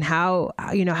pandemic, and how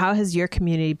has your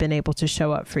community been able to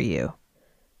show up for you?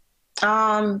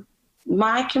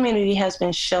 My community has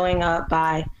been showing up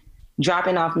by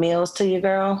dropping off meals to you,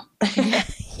 girl.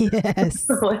 Yes.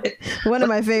 One of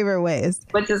my favorite ways.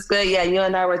 Which is good. Yeah, you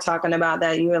and I were talking about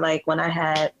that. You were like, when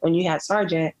you had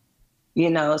Sergeant,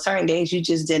 certain days you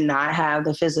just did not have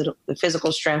the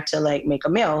physical strength to like make a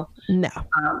meal. No.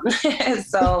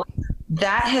 So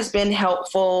that has been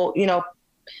helpful,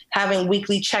 having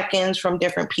weekly check-ins from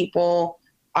different people,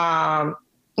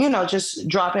 just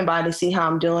dropping by to see how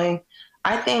I'm doing.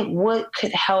 I think what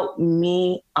could help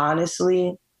me,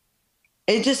 honestly,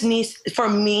 it just needs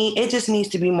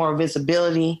to be more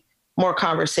visibility, more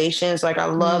conversations. Like I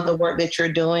love the work that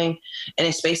you're doing and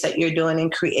the space that you're doing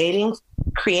and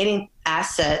creating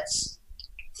assets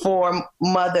for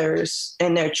mothers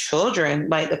and their children.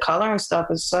 Like the coloring stuff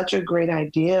is such a great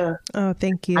idea. Oh,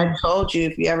 thank you. I told you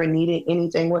if you ever needed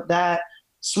anything with that,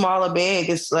 small or big,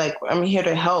 it's like, I'm here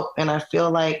to help. And I feel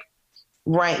like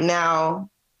right now,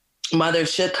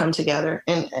 mothers should come together,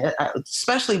 and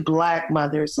especially Black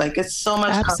mothers. Like it's so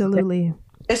much Absolutely.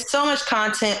 It's so much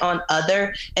content on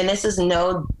other, and this is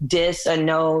no diss or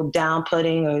no down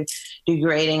putting or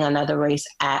degrading another race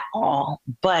at all.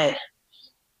 But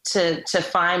to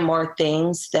find more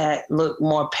things that look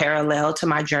more parallel to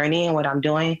my journey and what I'm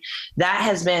doing, that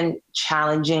has been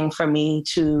challenging for me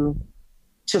to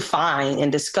find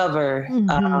and discover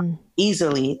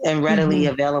easily and readily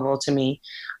available to me.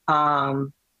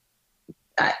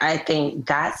 I think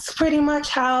that's pretty much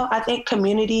how I think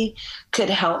community could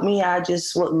help me. I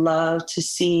just would love to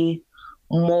see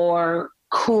more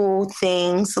cool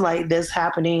things like this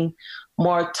happening,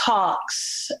 more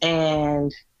talks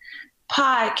and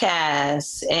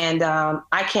podcasts. And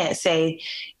I can't say,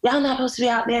 y'all not supposed to be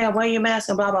out there, wear your mask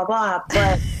and blah, blah, blah.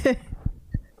 But,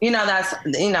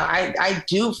 I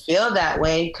do feel that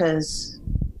way because,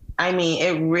 I mean,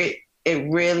 it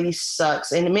really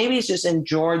sucks. And maybe it's just in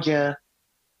Georgia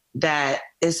that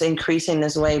it's increasing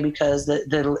this way because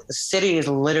the city is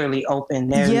literally open.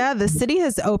 The city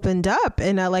has opened up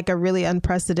in a really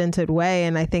unprecedented way.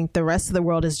 And I think the rest of the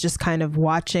world is just kind of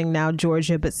watching now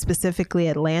Georgia, but specifically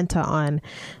Atlanta on,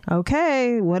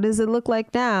 okay, what does it look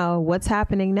like now? What's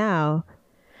happening now?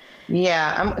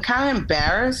 Yeah, I'm kind of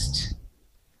embarrassed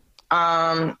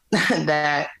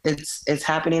that it's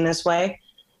happening this way,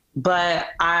 but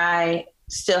I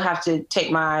still have to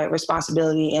take my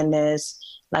responsibility in this.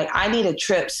 Like, I need a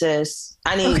trip, sis.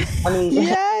 I need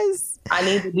yes. I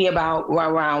need to be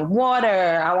around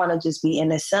water. I want to just be in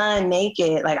the sun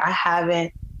naked. Like, I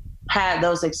haven't had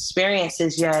those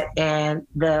experiences yet. And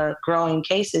the growing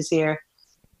cases here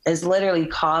is literally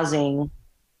causing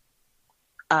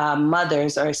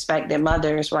mothers or expected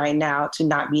mothers right now to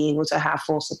not be able to have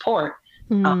full support.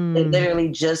 It literally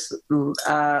just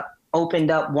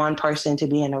opened up one person to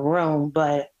be in a room,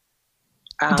 but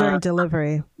during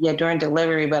delivery. Yeah, during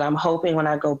delivery. But I'm hoping when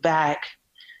I go back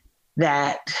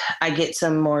that I get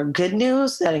some more good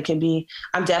news, that it can be,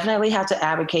 I'm definitely have to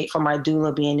advocate for my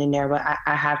doula being in there, but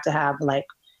I have to have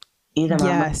either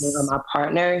my mother or my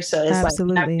partner. So it's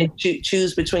absolutely. I have to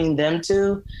choose between them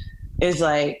two. It's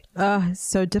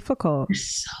so difficult.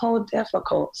 So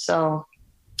difficult. So.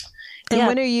 And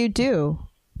when are you due?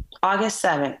 August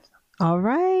 7th. All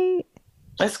right.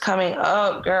 It's coming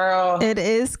up, girl. It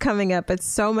is coming up. But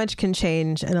so much can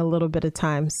change in a little bit of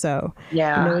time. So,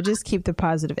 just keep the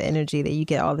positive energy that you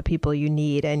get all the people you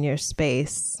need in your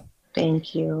space.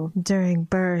 Thank you. During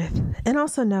birth. And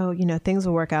also know, things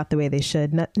will work out the way they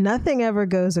should. Nothing ever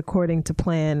goes according to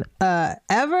plan,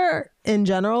 ever in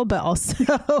general, but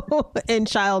also in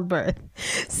childbirth.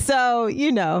 So,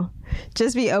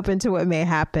 just be open to what may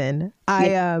happen.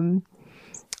 I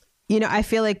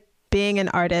feel like being an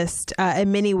artist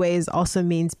in many ways also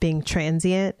means being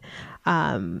transient.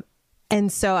 And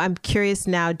so I'm curious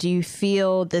now, do you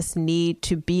feel this need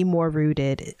to be more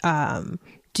rooted?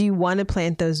 Do you want to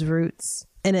plant those roots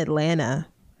in Atlanta?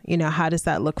 How does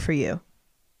that look for you?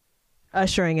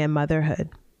 Ushering in motherhood.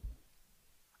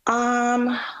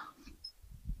 I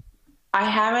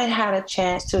haven't had a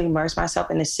chance to immerse myself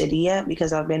in the city yet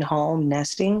because I've been home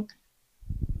nesting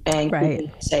and keeping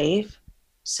safe.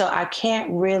 So I can't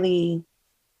really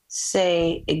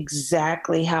say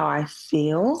exactly how I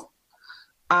feel.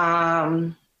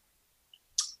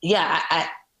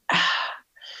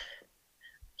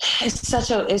 It's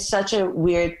such a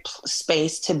weird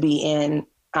space to be in.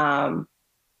 I'm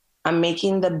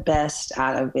making the best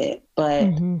out of it, but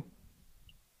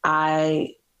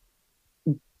I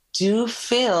do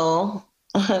feel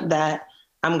that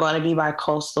I'm going to be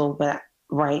bi-coastal, but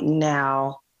right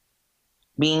now,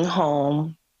 being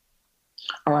home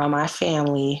around my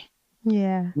family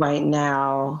right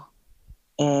now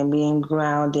and being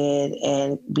grounded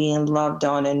and being loved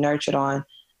on and nurtured on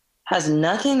has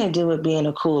nothing to do with being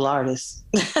a cool artist.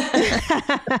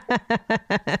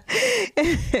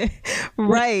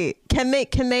 Right. Can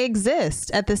they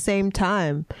exist at the same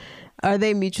time? Are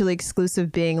they mutually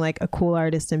exclusive, being like a cool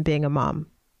artist and being a mom?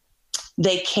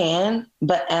 They can,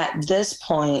 but at this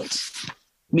point,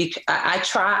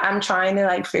 I'm trying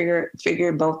to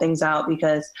figure both things out,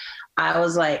 because I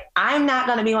was like, I'm not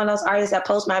going to be one of those artists that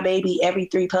post my baby every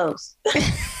 3 posts.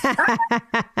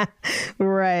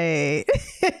 Right.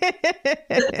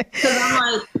 Because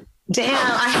I'm like, damn,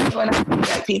 I hate when I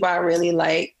see people I really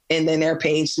like and then their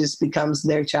page just becomes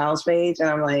their child's page. And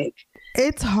I'm like,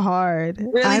 it's hard.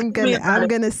 Really I'm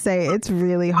gonna say it's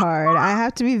really hard. I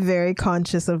have to be very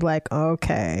conscious of like,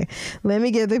 okay, let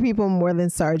me give the people more than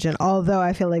Sergeant, although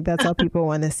I feel like that's all people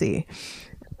want to see.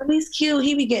 He's cute.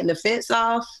 He be getting the fits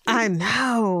off. I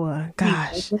know.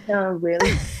 Gosh.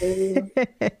 Really cute.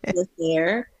 His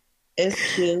hair is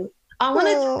cute. I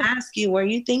wanted to ask you, were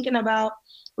you thinking about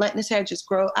letting his hair just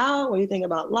grow out? Were you thinking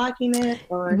about locking it?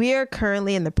 Or? We are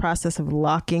currently in the process of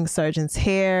locking Sergeant's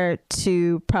hair,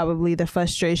 to probably the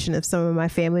frustration of some of my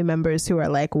family members who are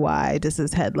like, why does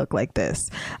his head look like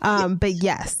this? But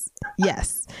yes.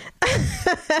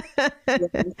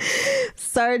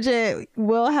 Sergeant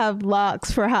will have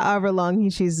locks for however long he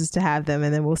chooses to have them,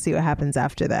 and then we'll see what happens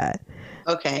after that.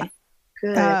 Okay,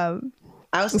 good.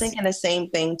 I was thinking the same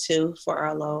thing too for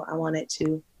Arlo. I wanted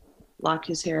to lock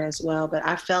his hair as well, but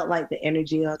I felt like the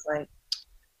energy. I was like,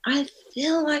 I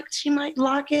feel like she might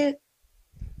lock it.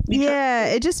 Yeah,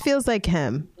 it just feels like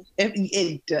him.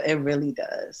 It really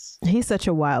does. He's such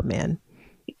a wild man.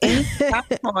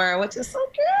 Which is so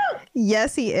cute.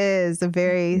 Yes, he is a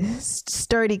very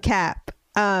sturdy cap.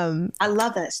 I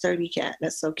love that sturdy cat.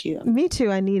 That's so cute. Me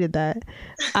too. I needed that.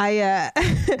 I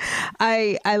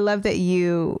love that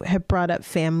you have brought up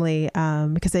family,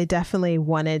 because I definitely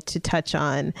wanted to touch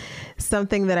on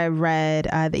something that I read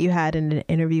that you had in an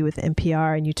interview with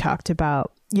NPR, and you talked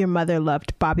about your mother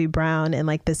loved Bobby Brown in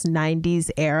like this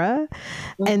 90s era.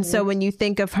 Mm-hmm. And so when you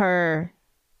think of her,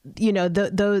 you know,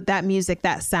 that music,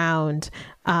 that sound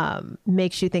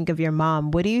makes you think of your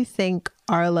mom. What do you think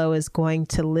Arlo is going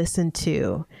to listen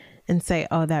to and say,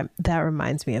 oh, that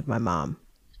reminds me of my mom?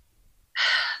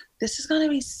 This is going to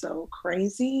be so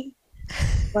crazy,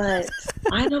 but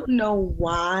I don't know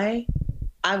why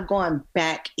I've gone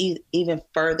back even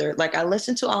further. Like, I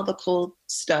listen to all the cool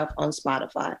stuff on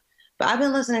Spotify, but I've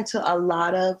been listening to a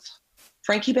lot of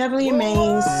Frankie Beverly and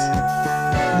Maze.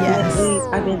 Yes.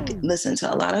 I've been listening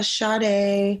to a lot of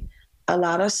Sade, a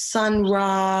lot of Sun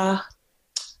Ra,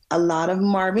 a lot of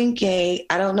Marvin Gaye.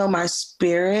 I don't know, my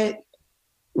spirit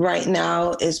right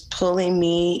now is pulling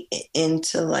me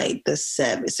into like the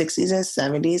 60s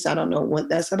and 70s. I don't know what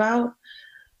that's about,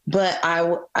 but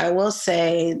I will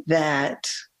say that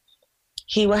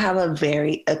he will have a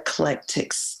very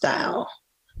eclectic style.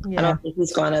 Yeah. I don't think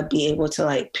he's going to be able to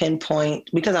like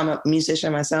pinpoint, because I'm a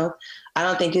musician myself, I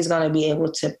don't think he's going to be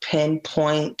able to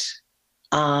pinpoint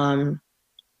a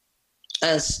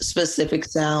specific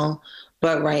sound.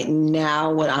 But right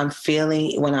now, what I'm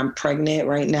feeling when I'm pregnant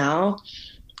right now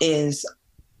is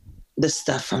the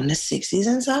stuff from the 60s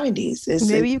and 70s.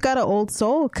 Maybe you've got an old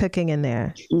soul cooking in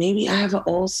there. Maybe I have an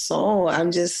old soul.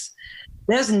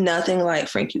 There's nothing like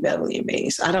Frankie Beverly and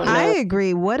Maze. I don't know. I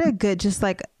agree. What a good,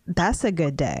 that's a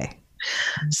good day.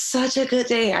 Such a good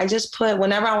day. I just put,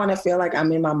 whenever I want to feel like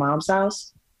I'm in my mom's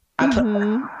house, I put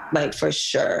that, like, for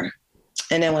sure.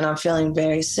 And then when I'm feeling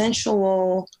very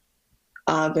sensual,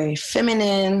 very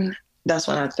feminine, that's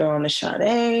when I throw on the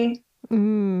Sade.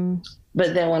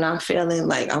 But then when I'm feeling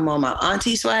like I'm on my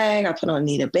auntie swag, I put on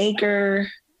Anita Baker.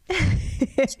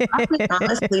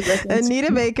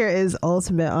 Anita Baker is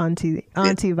ultimate auntie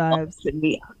vibes.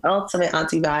 Ultimate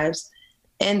auntie vibes.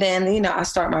 And then, you know, I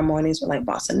start my mornings with like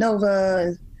Bossa Nova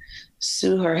and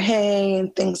Sue Her Hey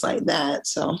and things like that.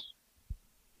 So,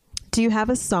 do you have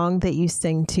a song that you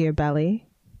sing to your belly?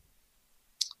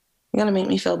 You're going to make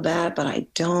me feel bad, but I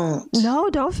don't.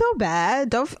 No, don't feel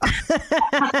bad.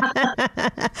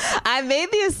 I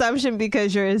made the assumption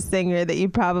because you're a singer that you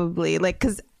probably like,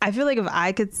 because I feel like if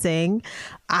I could sing,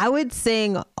 I would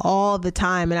sing all the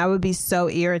time and I would be so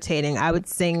irritating. I would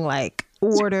sing like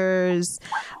orders.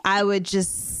 I would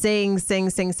just sing.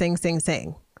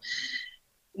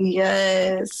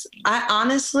 Yes.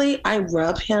 I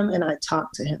rub him and I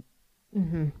talk to him.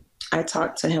 Mm-hmm. I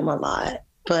talk to him a lot,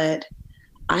 but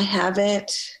I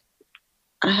haven't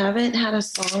had a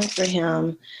song for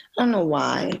him. I don't know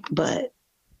why, but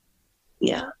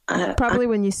yeah. Probably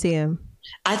when you see him.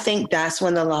 I think that's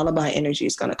when the lullaby energy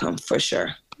is going to come for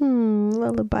sure.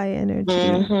 Lullaby energy.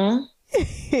 Mm-hmm.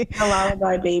 A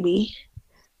lullaby baby.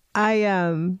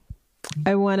 I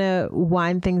want to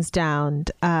wind things down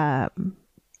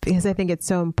because I think it's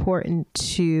so important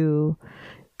to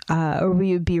or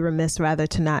we would be remiss rather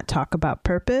to not talk about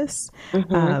purpose,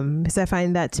 because I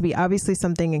find that to be obviously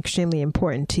something extremely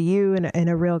important to you and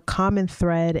a real common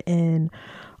thread in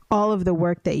all of the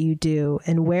work that you do.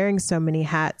 And wearing so many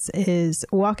hats is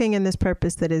walking in this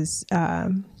purpose that is,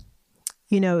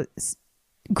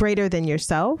 greater than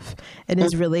yourself and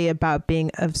is really about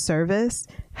being of service.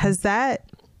 Has that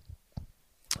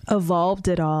evolved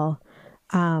at all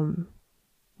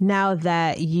now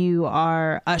that you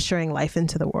are ushering life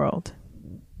into the world?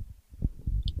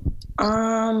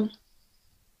 I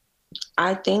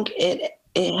think it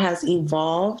has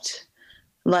evolved.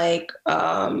 Like,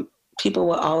 people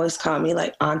would always call me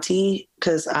like auntie,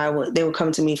 because they would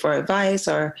come to me for advice,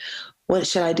 or what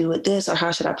should I do with this, or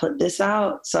how should I put this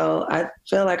out? So I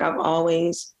feel like I've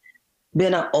always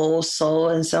been an old soul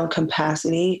in some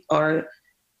capacity, or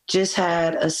just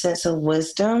had a sense of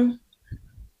wisdom.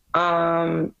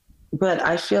 But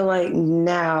I feel like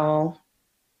now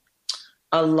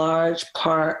a large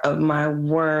part of my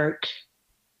work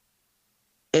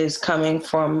is coming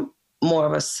from more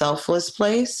of a selfless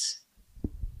place.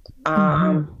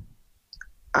 I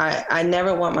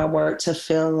never want my work to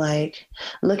feel like,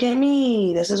 look at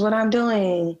me, this is what I'm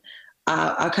doing.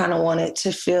 I kind of want it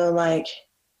to feel like,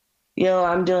 yo,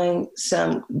 I'm doing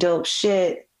some dope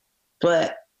shit,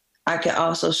 but I can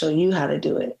also show you how to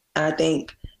do it. I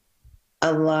think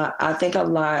a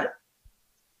lot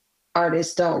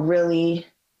artists don't really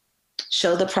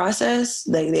show the process.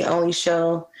 Like, they only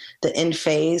show the end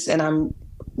phase. And I'm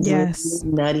really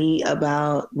nutty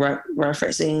about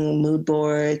referencing mood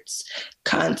boards,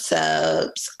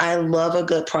 concepts. I love a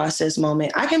good process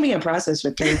moment. I can be in process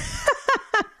for things.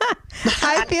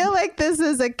 I feel like this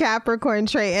is a Capricorn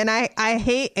trait, and I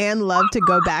hate and love to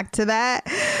go back to that.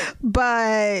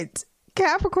 But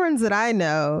Capricorns that I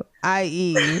know,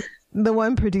 i.e. the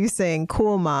one producing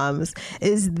Cool Moms,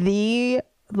 is the,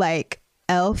 like,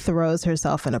 Elle throws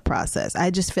herself in a process.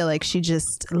 I just feel like she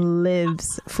just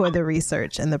lives for the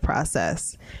research and the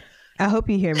process. I hope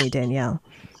you hear me, Danielle.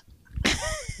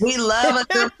 We love a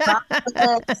good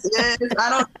process. Yes, I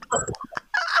don't.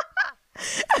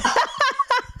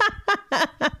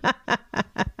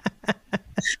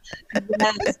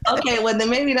 Yes. Okay, well then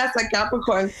maybe that's a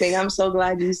Capricorn thing. I'm so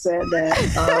glad you said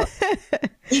that.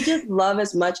 We just love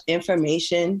as much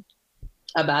information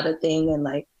about a thing, and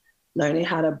like learning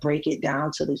how to break it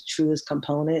down to the truest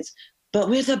components. But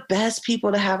we're the best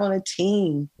people to have on a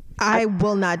team. I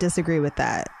will not disagree with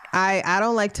that. I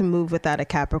don't like to move without a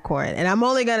Capricorn, and I'm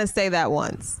only gonna say that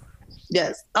once.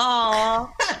 Yes. Oh,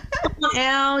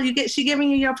 Elle, she giving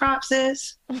you your props,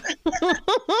 sis.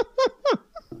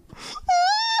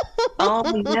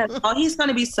 Oh, yes. Oh, he's going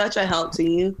to be such a help to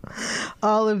you.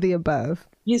 All of the above.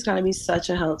 He's going to be such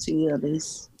a help to you,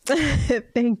 Elise.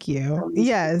 Thank you.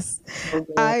 Yes.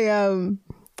 So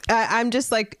I'm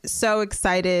just like so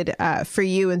excited for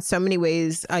you in so many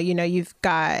ways. You've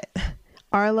got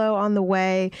Arlo on the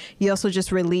way. You also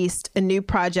just released a new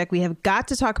project. We have got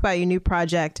to talk about your new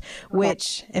project,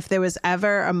 which if there was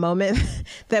ever a moment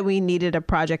that we needed a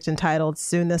project entitled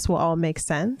Soon This Will All Make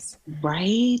Sense.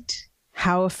 Right.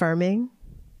 How affirming.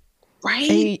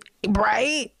 Right.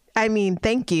 Right. I mean,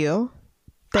 thank you.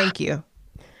 Thank you.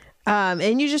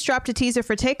 And you just dropped a teaser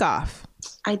for Takeoff.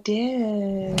 I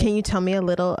did. Can you tell me a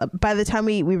little, by the time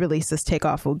we release this,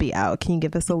 Takeoff will be out. Can you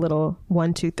give us a little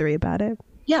 1, 2, 3 about it?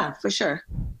 Yeah, for sure.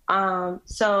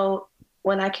 So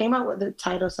when I came up with the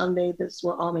title, Someday This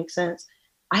Will All Make Sense,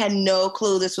 I had no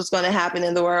clue this was going to happen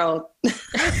in the world.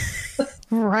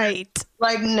 Right.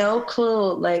 Like, no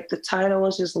clue. Like, the title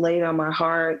was just laid on my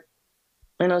heart.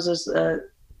 And it was just an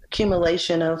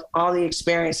accumulation of all the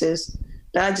experiences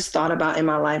that I just thought about in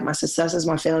my life, my successes,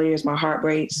 my failures, my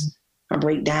heartbreaks, my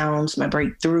breakdowns, my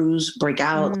breakthroughs,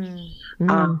 breakout.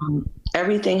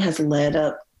 Everything has led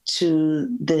up to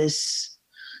this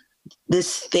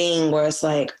thing where it's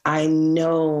like, I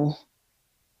know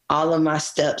all of my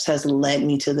steps has led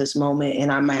me to this moment,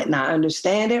 and I might not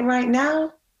understand it right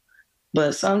now,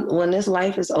 but when this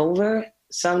life is over,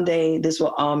 someday this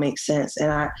will all make sense.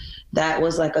 And that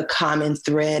was like a common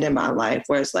thread in my life,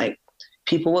 where it's like,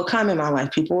 people will come in my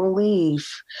life, people will leave.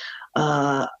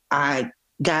 I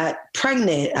got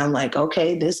pregnant. I'm like,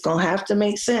 okay, this gonna have to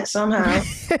make sense somehow.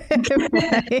 This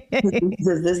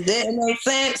didn't make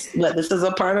sense, but this is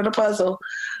a part of the puzzle.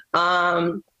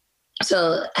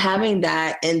 So having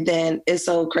that, and then it's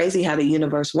so crazy how the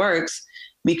universe works,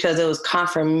 because it was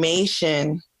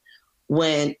confirmation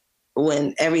when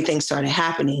everything started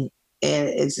happening.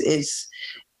 And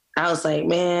I was like,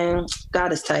 man,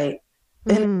 God is tight.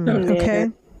 Okay.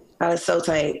 I was so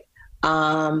tight.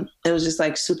 It was just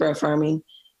like super affirming.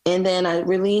 And then I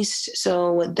released.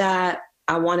 So with that,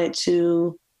 I wanted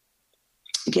to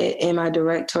get in my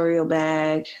directorial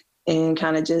bag and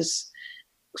kind of just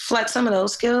flex some of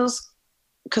those skills,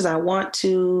 because I want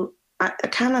to,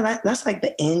 that's like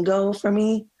the end goal for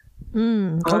me.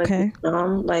 Okay.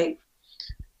 Like,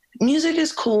 music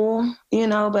is cool,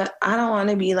 but I don't want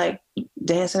to be like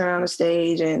dancing around the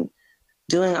stage and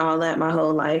doing all that my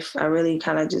whole life. I really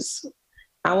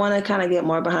I want to kind of get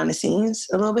more behind the scenes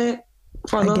a little bit.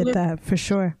 for a I little get bit. that for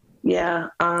sure. Yeah.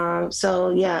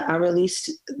 So yeah, I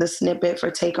released the snippet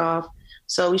for Takeoff.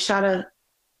 So we shot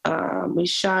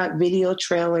video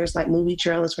trailers, like movie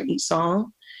trailers for each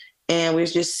song. And we're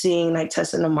just seeing, like,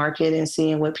 testing the market and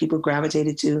seeing what people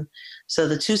gravitated to. So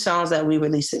the 2 songs that we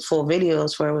released at full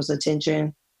videos for was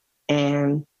Attention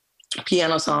and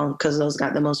Piano Song, because those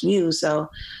got the most views. So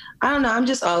I don't know. I'm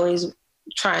just always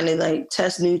trying to, like,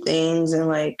 test new things and,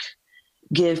 like,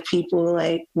 give people,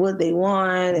 like, what they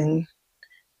want. And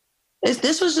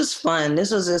this was just fun.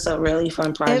 This was just a really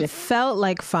fun project. It felt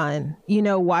like fun,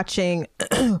 watching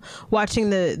watching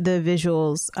the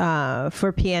visuals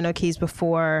for Piano Keys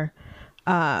before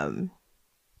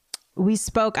we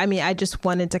spoke. I mean, I just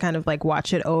wanted to kind of like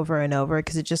watch it over and over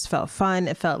because it just felt fun.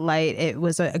 It felt light. It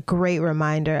was a great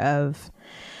reminder of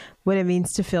what it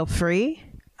means to feel free.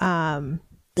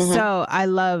 So I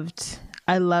loved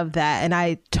that. And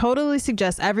I totally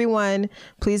suggest everyone,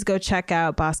 please go check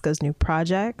out Bosco's new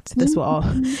project. This will all,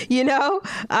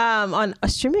 on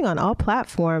streaming on all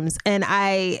platforms. And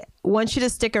I want you to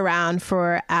stick around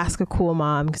for Ask a Cool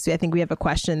Mom, because I think we have a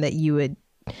question that you would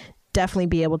definitely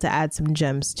be able to add some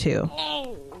gems to.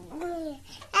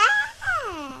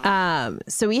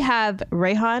 So we have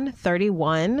Rayhan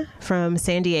 31 from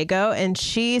San Diego, and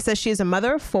she says she's a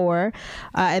mother of 4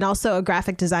 and also a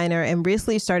graphic designer, and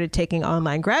recently started taking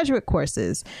online graduate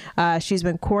courses. She's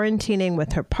been quarantining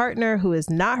with her partner, who is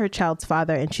not her child's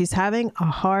father, and she's having a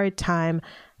hard time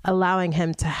allowing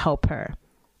him to help her.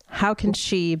 How can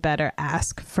she better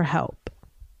ask for help?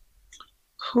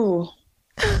 Cool.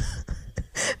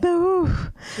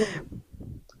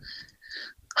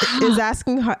 Is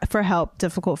asking for help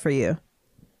difficult for you?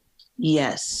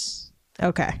 Yes.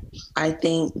 Okay. I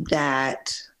think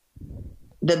that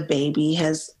the baby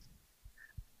has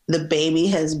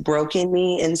broken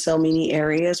me in so many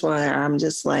areas where I'm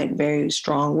just like very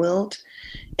strong-willed,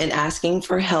 and asking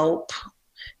for help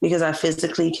because I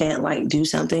physically can't like do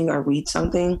something or read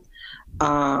something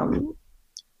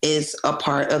is a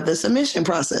part of the submission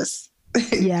process.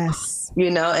 Yes.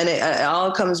 And it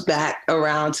all comes back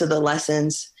around to the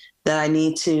lessons that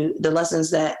the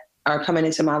lessons that are coming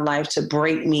into my life to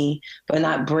break me, but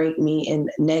not break me in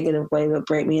a negative way, but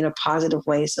break me in a positive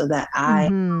way so that I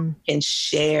can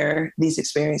share these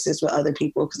experiences with other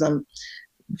people. Cause I'm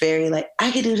very like,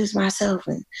 I can do this myself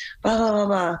and blah, blah, blah,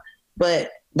 blah.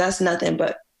 But that's nothing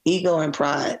but ego and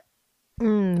pride.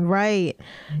 Right.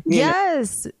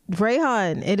 Yes,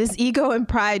 Rayhan, it is ego and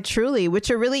pride, truly,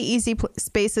 which are really easy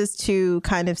spaces to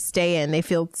kind of stay in. They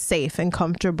feel safe and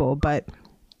comfortable, but...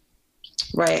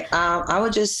 Right. I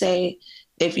would just say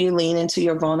if you lean into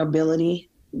your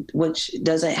vulnerability, which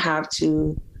doesn't have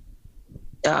to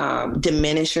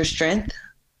diminish your strength,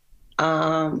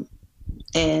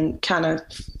 and kind of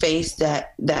face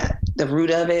that the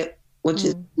root of it, which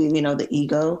is, the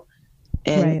ego,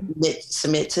 and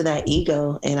submit to that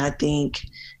ego. And I think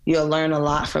you'll learn a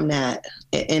lot from that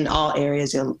in all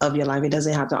areas of your life. It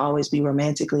doesn't have to always be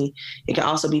romantically. It can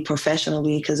also be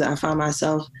professionally, because I find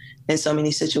myself in so many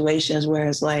situations where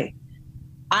it's like,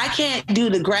 I can't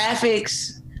do the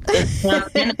graphics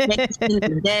and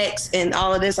the decks and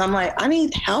all of this. I'm like, I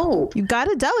need help. You got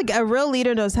to delegate. A real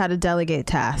leader knows how to delegate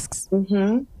tasks.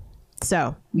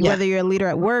 So whether you're a leader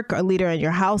at work or a leader in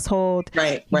your household,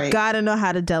 you got to know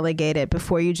how to delegate it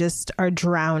before you just are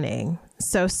drowning.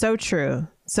 So true.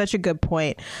 Such a good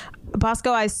point.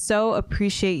 Bosco, I so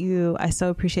appreciate you. I so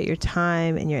appreciate your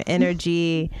time and your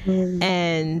energy.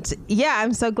 And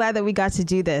I'm so glad that we got to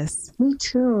do this. Me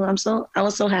too. I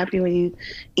was so happy when you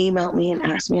emailed me and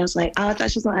asked me. I was like, oh, I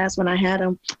thought she was going to ask when I had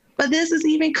them. But this is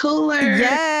even cooler.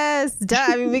 Yes.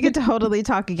 I mean, we could totally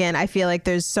talk again. I feel like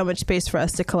there's so much space for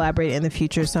us to collaborate in the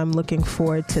future. So I'm looking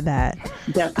forward to that.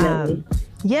 Definitely.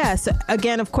 So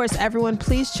again, of course, everyone,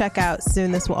 please check out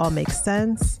Soon This Will All Make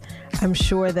Sense. I'm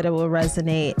sure that it will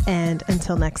resonate. And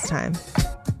until next time.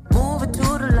 Moving to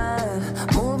the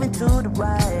left, moving to the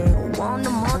right. Want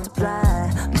to multiply,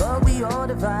 but we all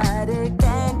divide.